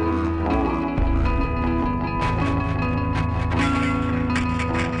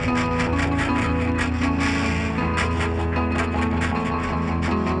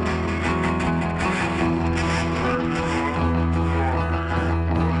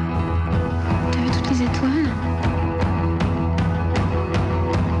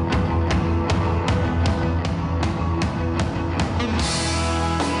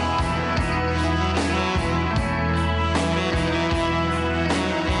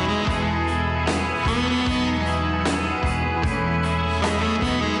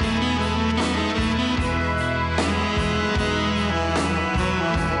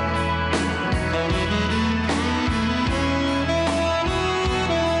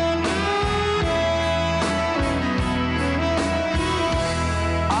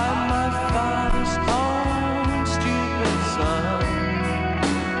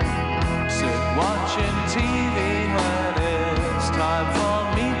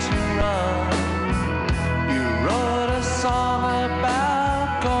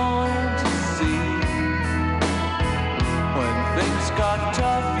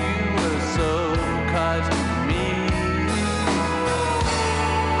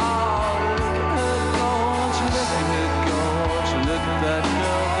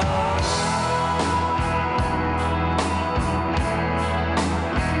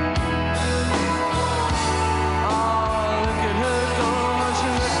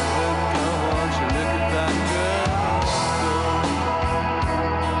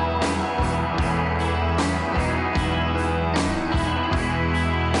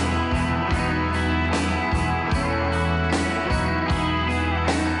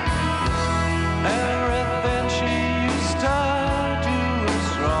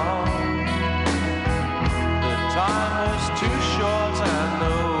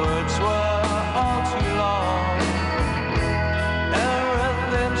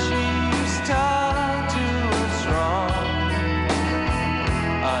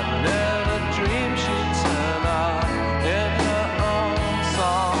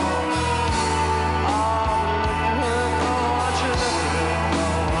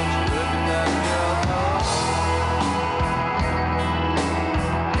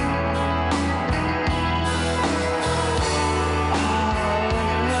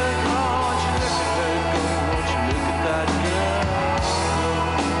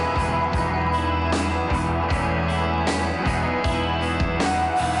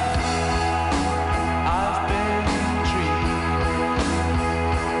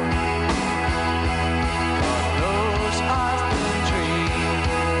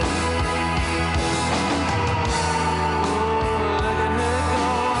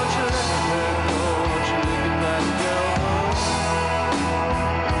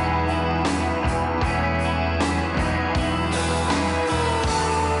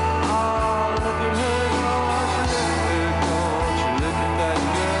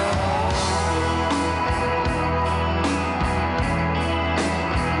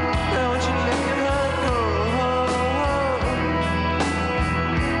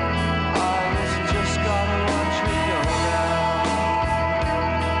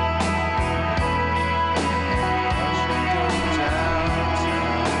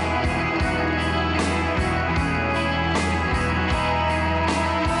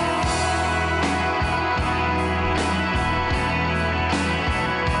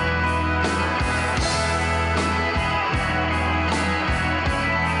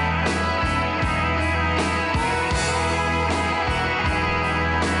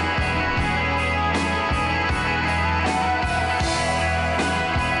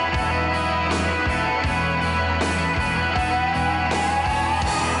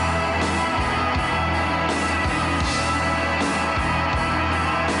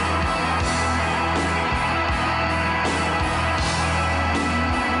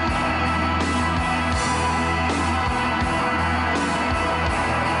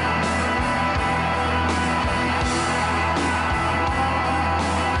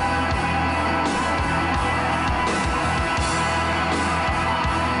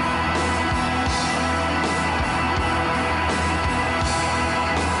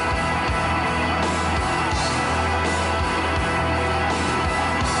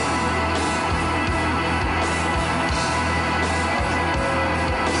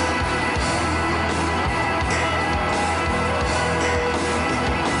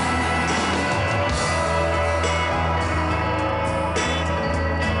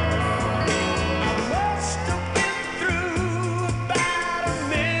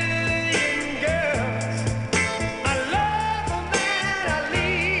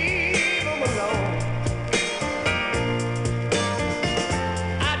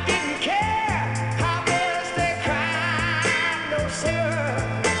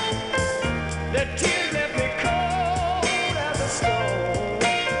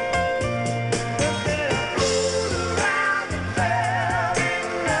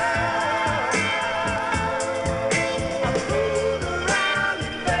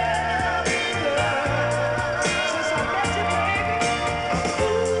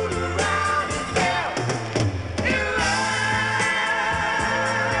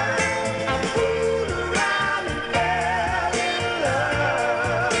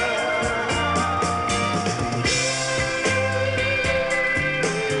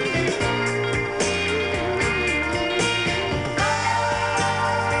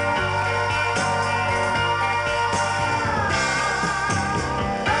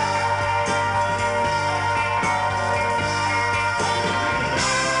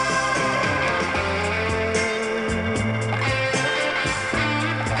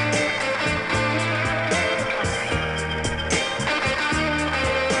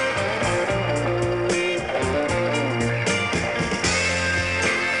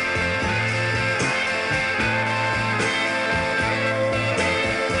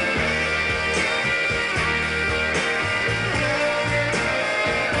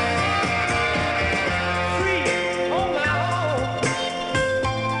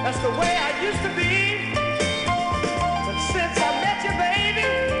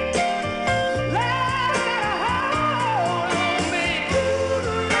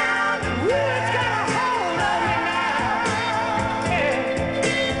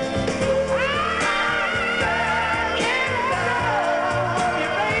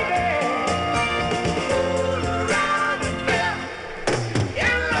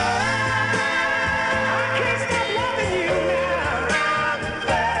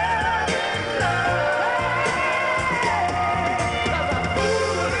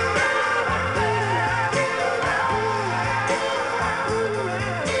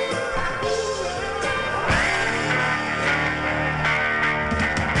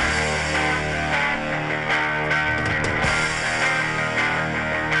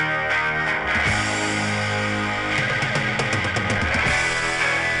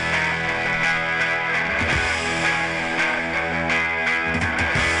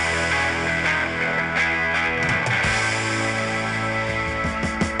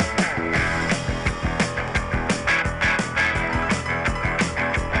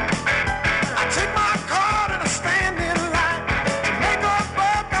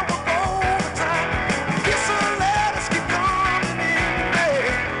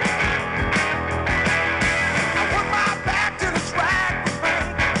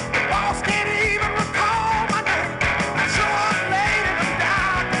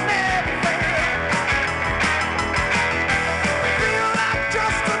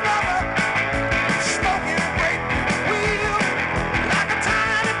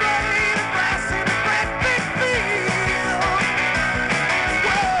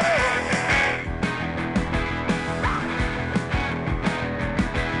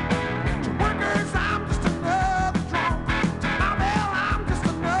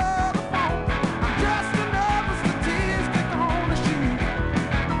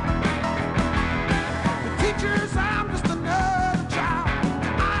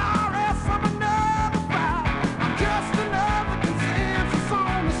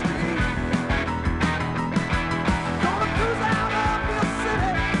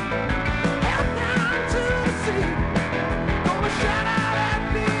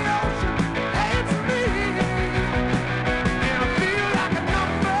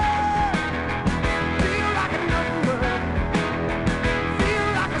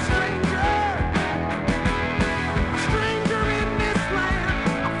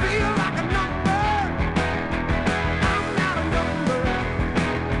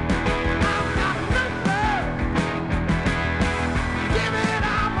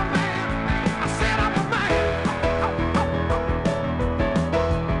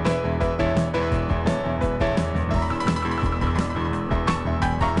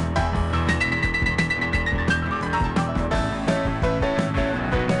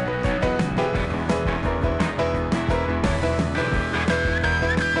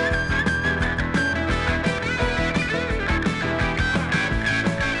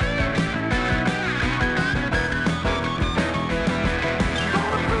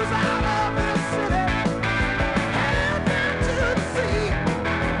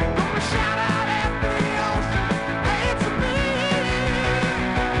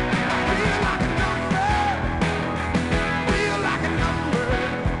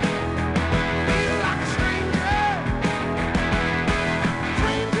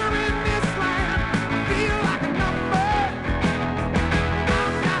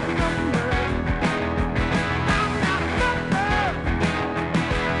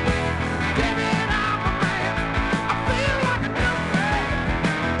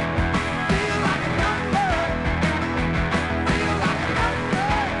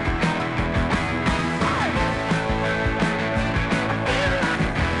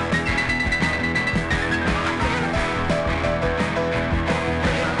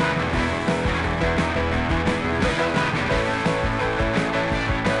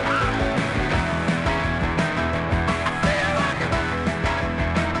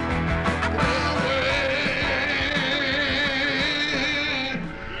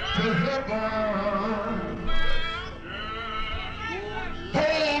 heaven.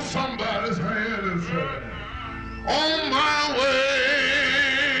 Hold somebody's hand and say, on my way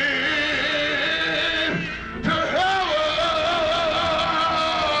to heaven.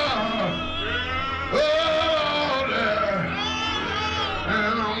 Oh, yeah.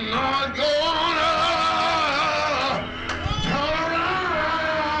 And I'm not gonna turn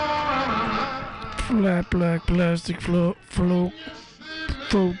around. Flat Black Plastic Float,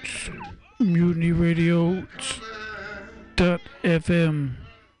 folks, MutinyRadio.fm.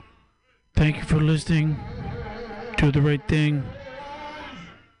 Thank you for listening to The Right Thing.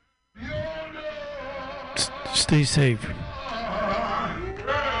 Stay safe.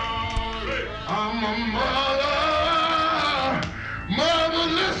 I'm a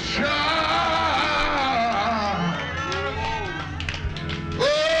motherless child. Oh,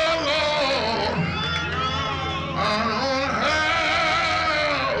 Lord, I don't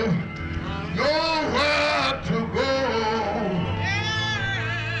have nowhere to go.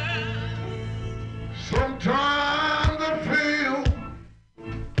 Sometimes I feel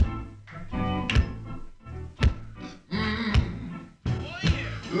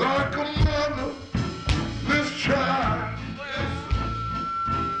like a motherless child.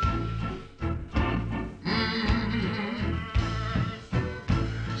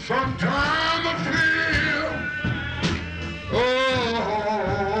 Sometimes I feel,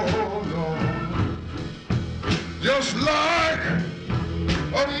 oh Lord, just like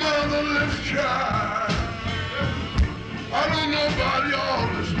a motherless child. I don't know about y'all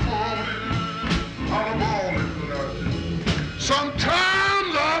this morning, out of all it that I do.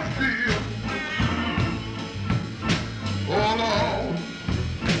 Sometimes I feel, oh Lord,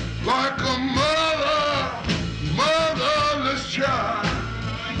 like a motherless child.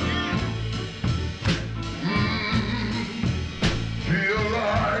 Feel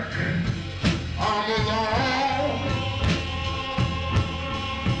like I'm alone.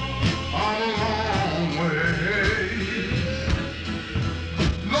 I'm a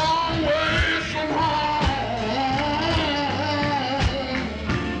long ways from home.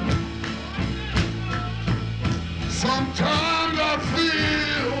 Sometimes I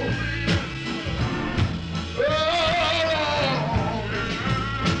feel, oh,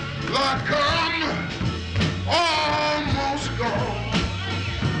 like I'm almost gone.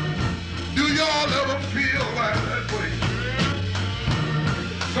 Do y'all ever feel like that way?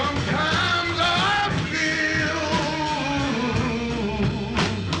 Sometimes I feel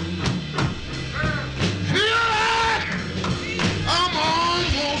like I'm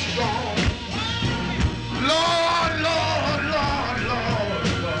almost gone. Lord, Lord, Lord, Lord,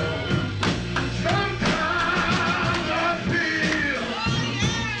 Lord. Sometimes I feel,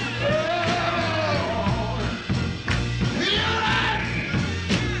 feel like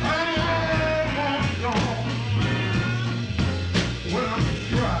I'm almost gone. When I'm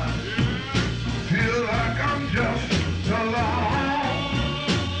dry, feel like I'm just alone.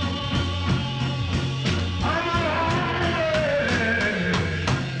 I'm a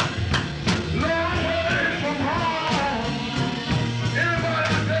long way from home.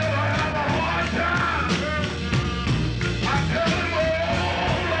 Anybody tell I have a hard time? I tell them, oh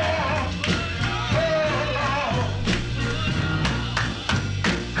Lord,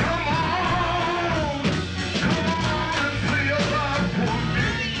 come on and see about for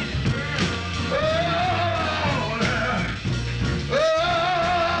me. Oh, yeah. Oh,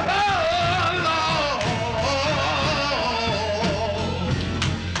 Lord,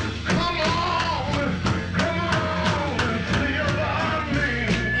 come on and see about me.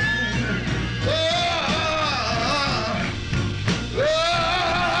 Oh,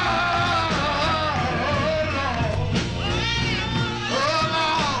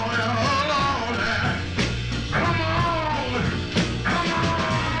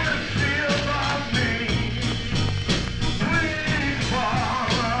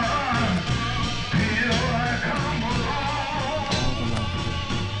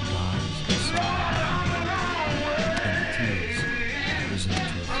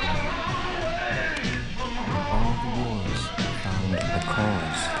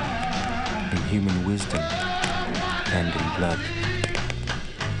 human wisdom and in blood.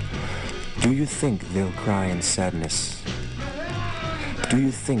 Do you think they'll cry in sadness? Do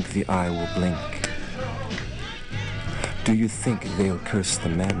you think the eye will blink? Do you think they'll curse the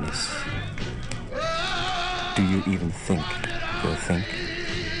madness? Do you even think they'll think?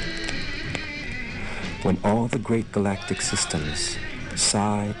 When all the great galactic systems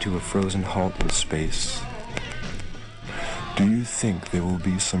sigh to a frozen halt in space, do you think there will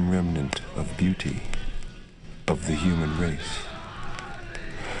be some remnant of beauty of the human race?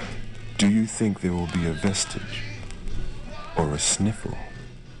 you think there will be a vestige, or a sniffle,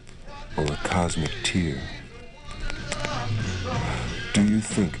 or a cosmic tear? Do you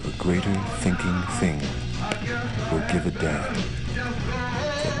think a greater thinking thing will give a damn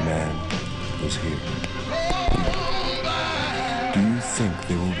that man was here? Do you think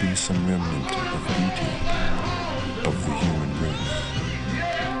there will be some remnant of beauty of the human race?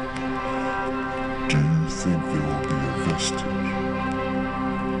 Do you think there will be a vestige,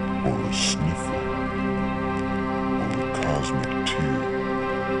 or a sniffle, or a cosmic tear?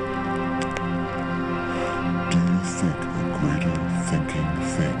 Do you think a greater thinking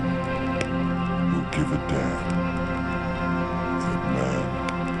thing will give a damn that man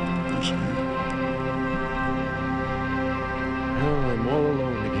is here? Oh, I'm all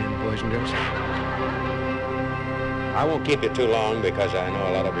alone again, boys and girls. I won't keep you too long because I know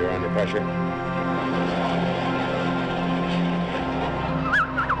a lot of you are under pressure.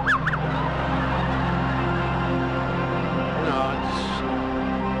 You know, it's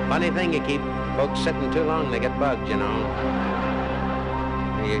a funny thing. You keep folks sitting too long, they get bugged, you know.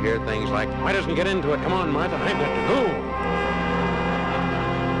 You hear things like, why doesn't he get into it? Come on, Martha, I've got to go.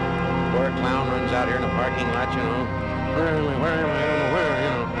 Poor clown runs out here in the parking lot, you know. Where am I? Where am I? I don't know where, you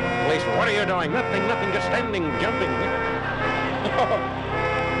know. Policeman, what are you doing? Nothing, nothing, just standing, jumping.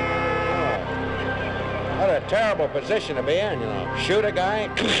 What a terrible position to be in, you know. Shoot a guy.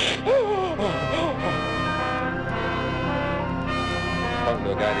 Talking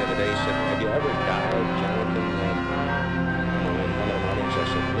to a guy the other day, he said, have you ever died, Jonathan? In front of an audience, I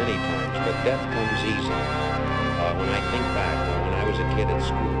said, many times, but death comes easy. When I think back, when I was a kid at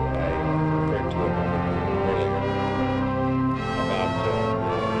school, I referred to it earlier about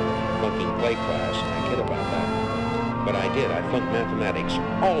flunking play class, and I kid about that. But I did. I flunked mathematics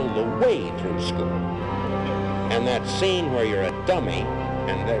all the way through school. And that scene where you're a dummy,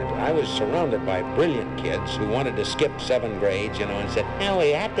 and I was surrounded by brilliant kids who wanted to skip 7 grades, you know, and said, "No, we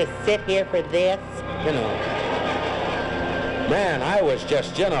have to sit here for this," you know. Man, I was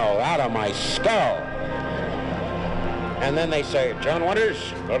just, you know, out of my skull. And then they say, "John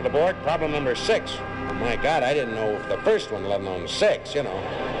Winters, go to the board, problem number 6. Oh, my God, I didn't know the first one, let alone 6, you know.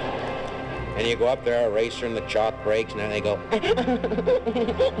 And you go up there, eraser, and the chalk breaks, and then they go,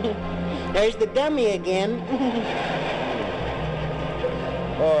 "There's the dummy again."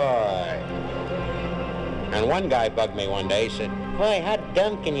 Boy. And one guy bugged me one day. He said, "Boy, how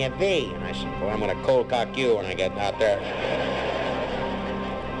dumb can you be?" And I said, "Boy, I'm going to cold cock you when I get out there."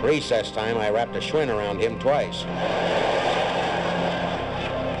 Recess time, I wrapped a Schwinn around him twice.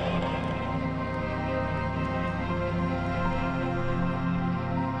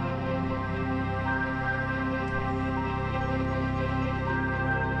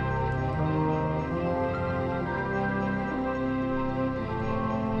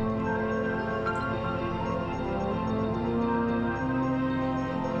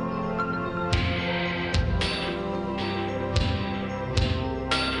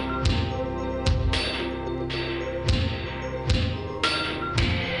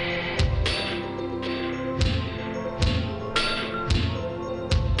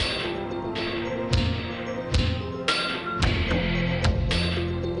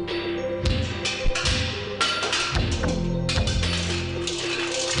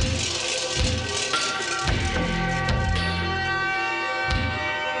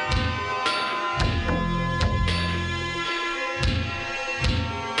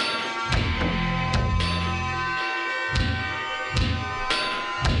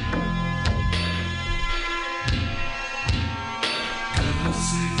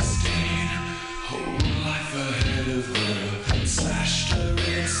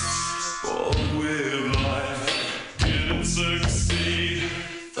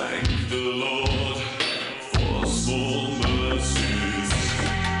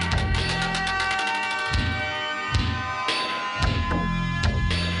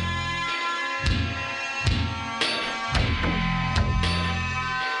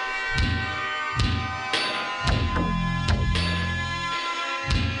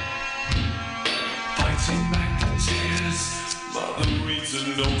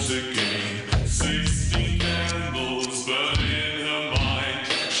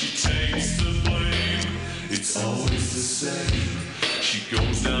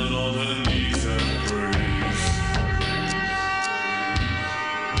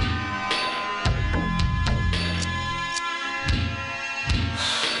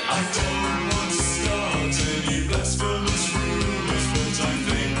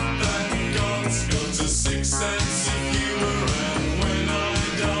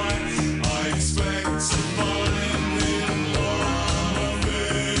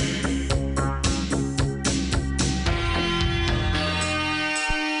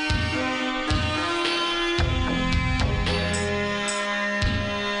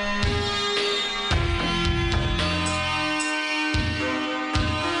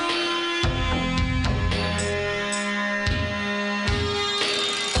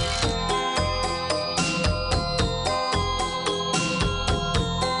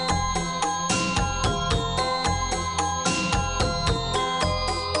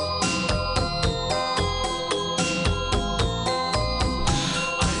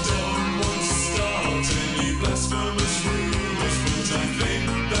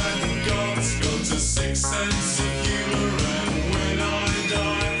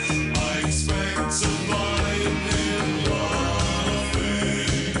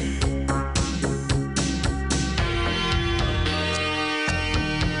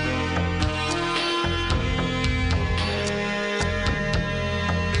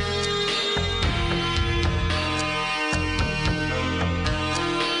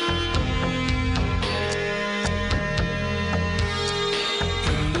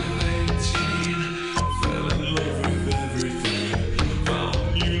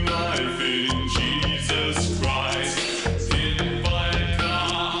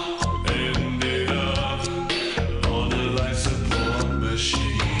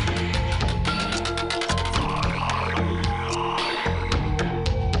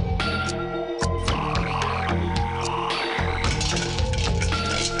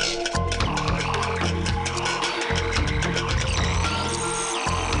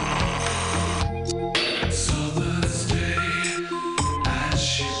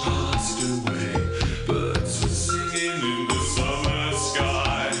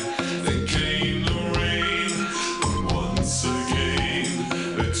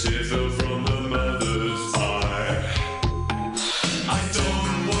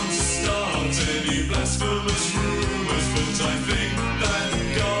 blasphemous rumors, but I think that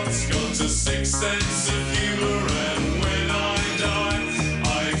God's got a sixth sense of humor, and when I die,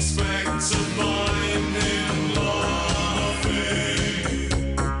 I expect to find him laughing.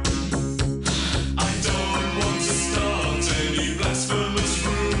 I don't want to start any blasphemous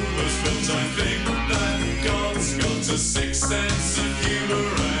rumors, but I think that God's got a sixth sense of humor,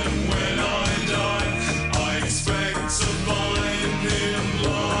 and when I die, I expect to find him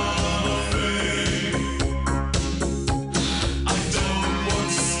laughing. I don't want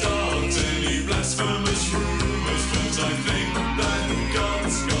to start any blasphemous rumors, but I think that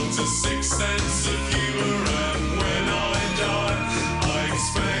God's got a sixth sense of humor, and when I die, I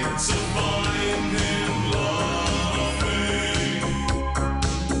expect to find him laughing.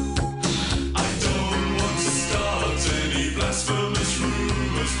 I don't want to start any blasphemous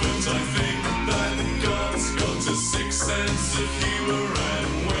rumors, but I think that God's got a sixth sense of humor,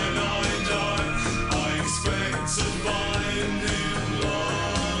 and when I die, I expect to find him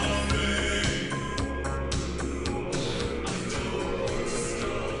laughing. I don't want to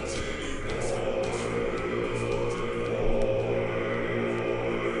start any blasphemous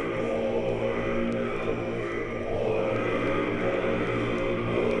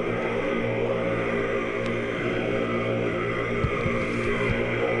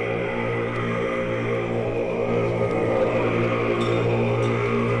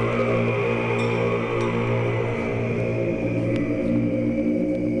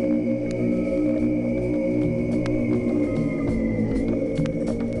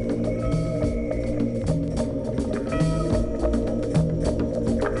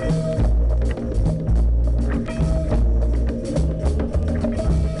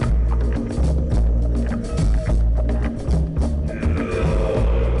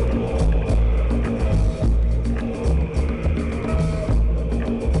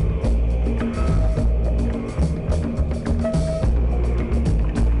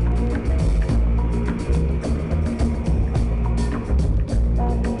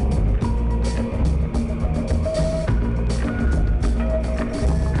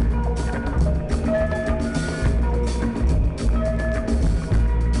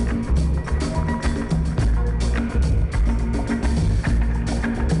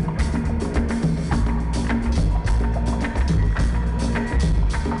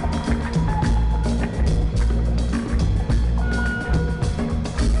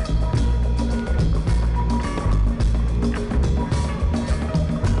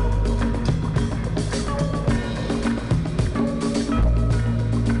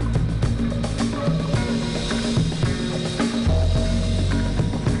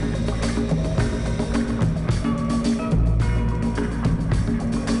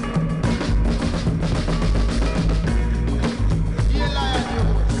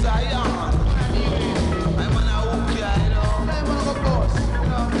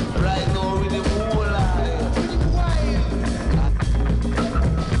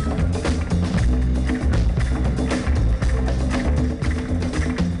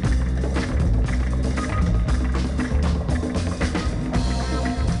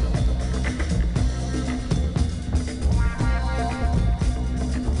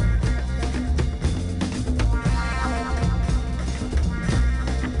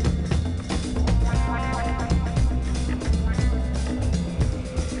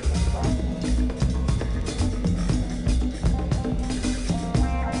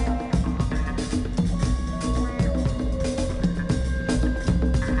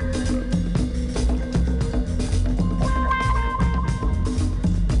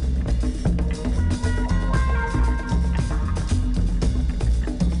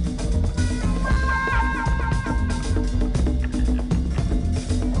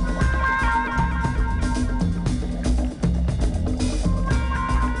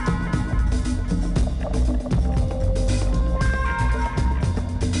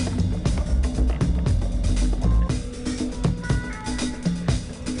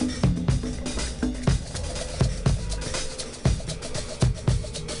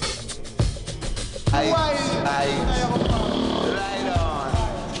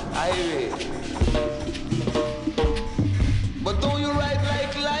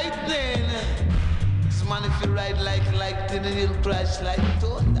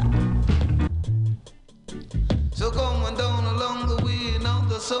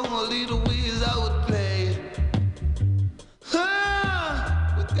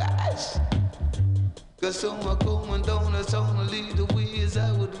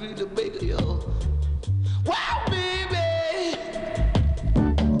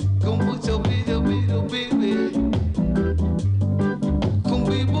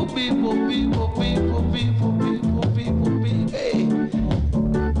people, people,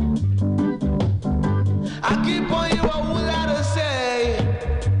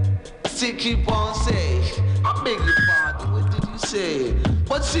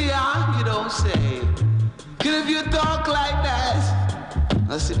 But see, you don't say. Cause if you talk like that,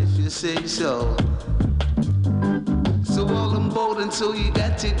 I said if you say so. So all I'm bold, so you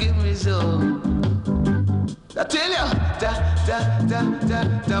got to give me some. I tell you, da da da da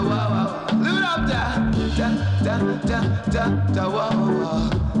da wow wow. Live it up, da da da da da da wow wow.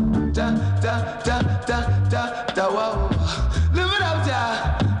 Da da da da da da wow wow. Live it up, da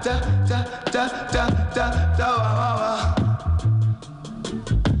da da da da da da wow wow.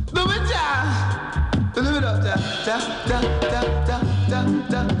 Live it up, live it up, da da da da da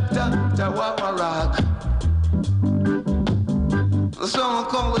da da da wow wow rock. Someone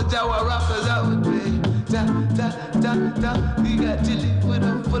call it Jawa rappers, I would play. Da, da, da, da. We got to live with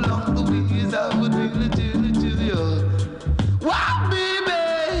them for long. The weeks I would be legit, yo. Wow,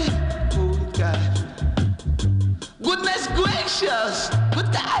 baby! Holy God. Goodness gracious!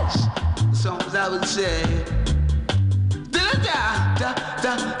 Good gosh! Songs I would say. Da, da, da,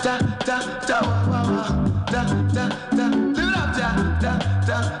 da, da, da, da, wow, wow. Da, da, da. Live it up, da, da,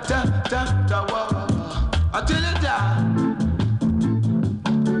 da, da, da, da, wow, wow. I tell you, da.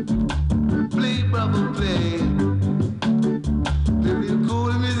 Brother play. Play real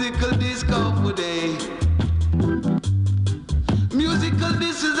cool musical disco for day. Musical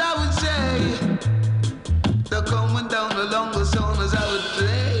discs I would say. They're coming down along the songs I would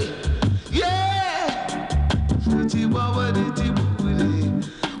play. Yeah! Ditty baba ditty booty.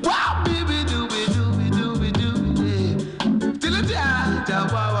 Wow, baby dooby dooby dooby dooby. Till it da da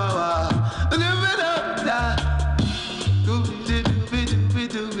wow wow wow. Live it up da. Dooby dooby dooby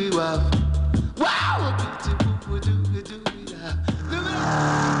dooby wow. Wow!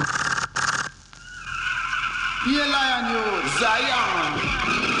 Here lion you, Zion.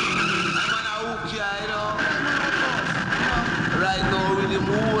 I'm on a hook here, you know. Right now, really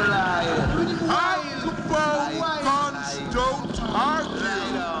more lion. Guns don't argue.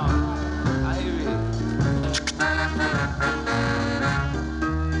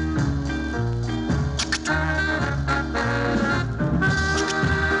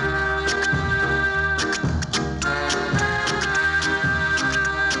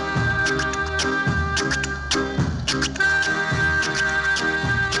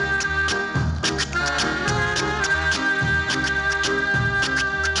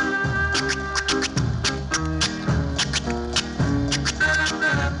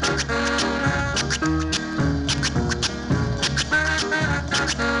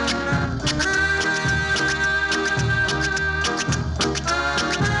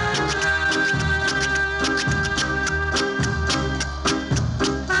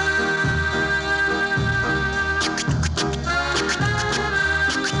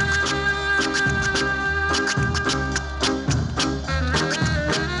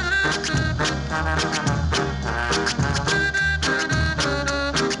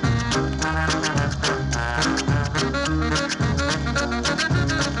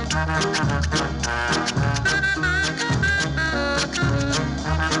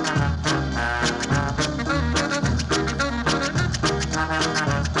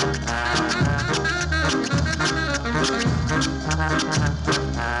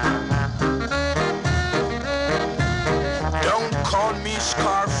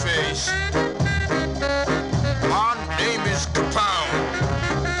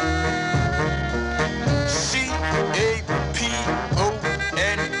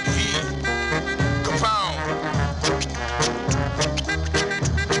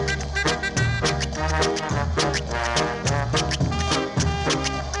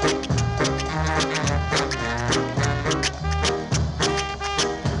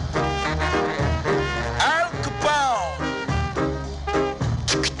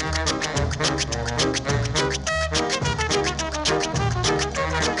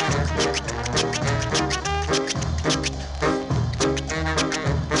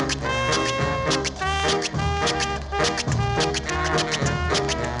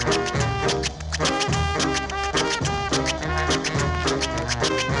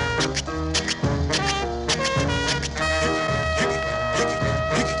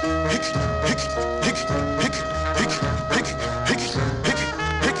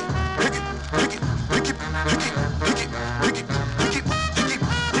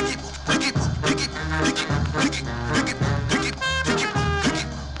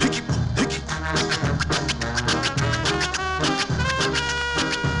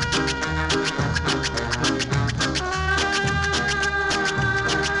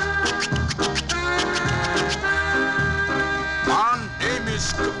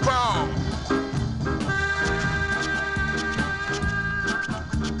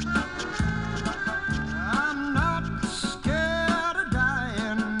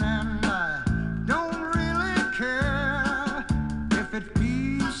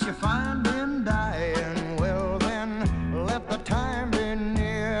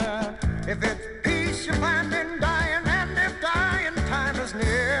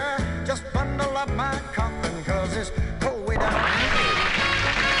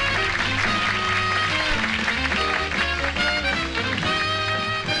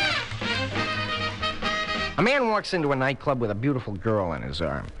 A man walks into a nightclub with a beautiful girl in his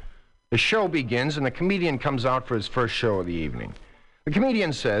arm. The show begins, and the comedian comes out for his first show of the evening. The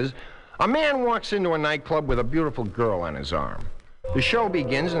comedian says, a man walks into a nightclub with a beautiful girl on his arm. The show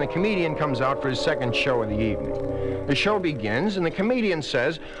begins, and the comedian comes out for his second show of the evening. The show begins, and the comedian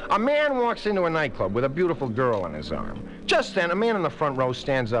says, a man walks into a nightclub with a beautiful girl on his arm. Just then, a man in the front row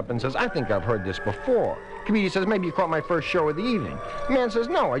stands up and says, I think I've heard this before. The comedian says, maybe you caught my first show of the evening. The man says,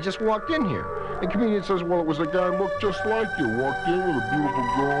 no, I just walked in here. The comedian says, well, it was a guy who looked just like you. Walked in with a beautiful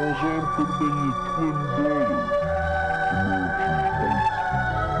girl on his arm. Could have been your twin brother.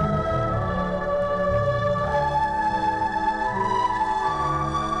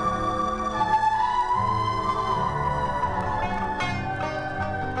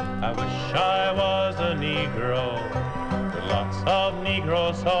 I wish I was a Negro with lots of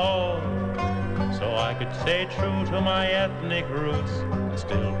Negro soul, so I could stay true to my ethnic roots and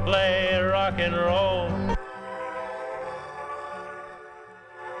still play rock and roll.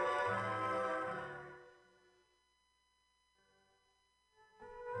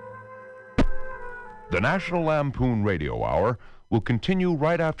 The National Lampoon Radio Hour will continue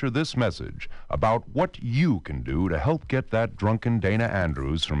right after this message about what you can do to help get that drunken Dana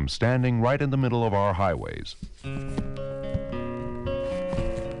Andrews from standing right in the middle of our highways.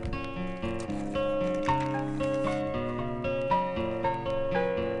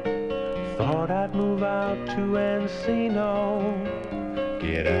 Thought I'd move out to Encino,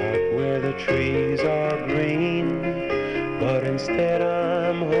 get out where the trees are green, but instead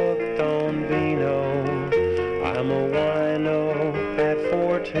I'm hooked on vino. I'm a wino at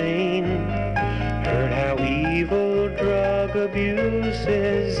 14. Heard how evil drug abuse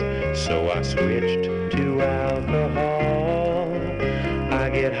is, so I switched to alcohol. I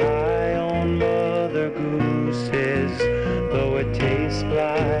get high on Mother Goose's, though it tastes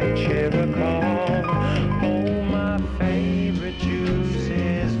like Cherokee. Oh, my favorite juice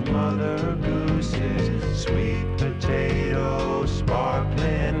is Mother Goose's sweet potato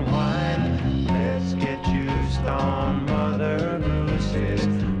sparkling wine. Let's get juiced on Mother Goose's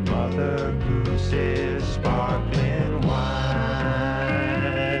sparkling wine.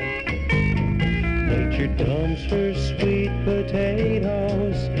 Nature dumps her sweet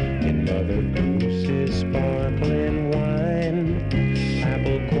potatoes in Mother Goose's sparkling wine.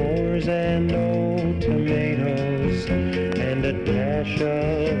 Apple cores and old tomatoes and a dash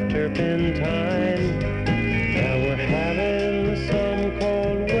of turpentine. Now we're having some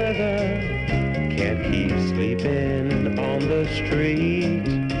cold weather, can't keep sleeping on the street.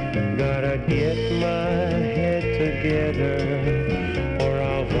 Gotta get my head together or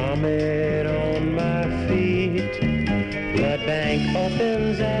I'll vomit on my feet. Blood bank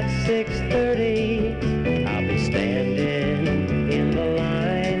opens at 6:30. I'll be standing in the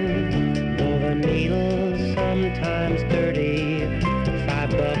line, though the needle's sometimes dirty.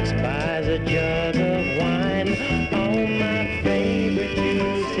 $5 buys a jug of wine. Oh, my favorite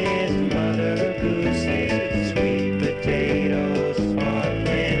juice is Mother Goose's sweet potato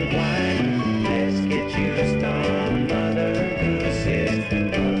sparkling wine. Let's get juiced on Mother Goose's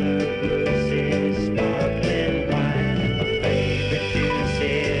sparkling wine. My favorite juice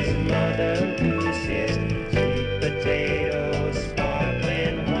is Mother Goose's sweet potato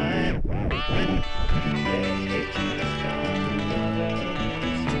sparkling wine. Let's get juiced on Mother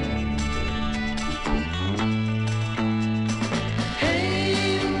Goose's.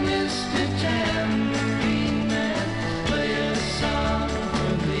 Hey, Mr. Tambourine Man, play a song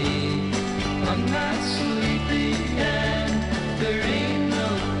for me. I'm not sleepy and there ain't no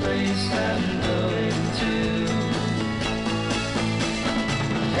place I'm going to.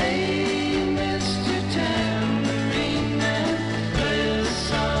 Hey, Mr. Tambourine Man, play a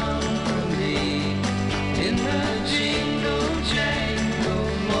song for me. In the jingle jangle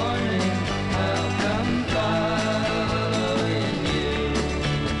morning, I'll come following you.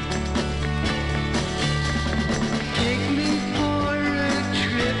 Take me for a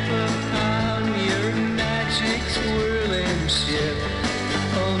trip upon your magic swirling ship.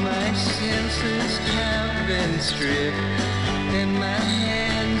 All my senses have been stripped, and my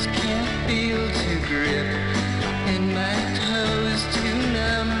hands can't feel to grip, and my toes too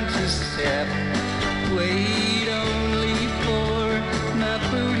numb to step. Wait only for my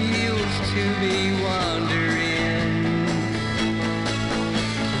boot heels to be wandering.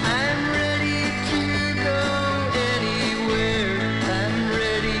 I'm ready to go anywhere. I'm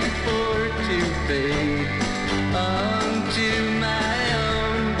ready for to fade onto my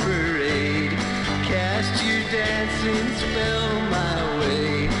own parade. Cast your dancing spell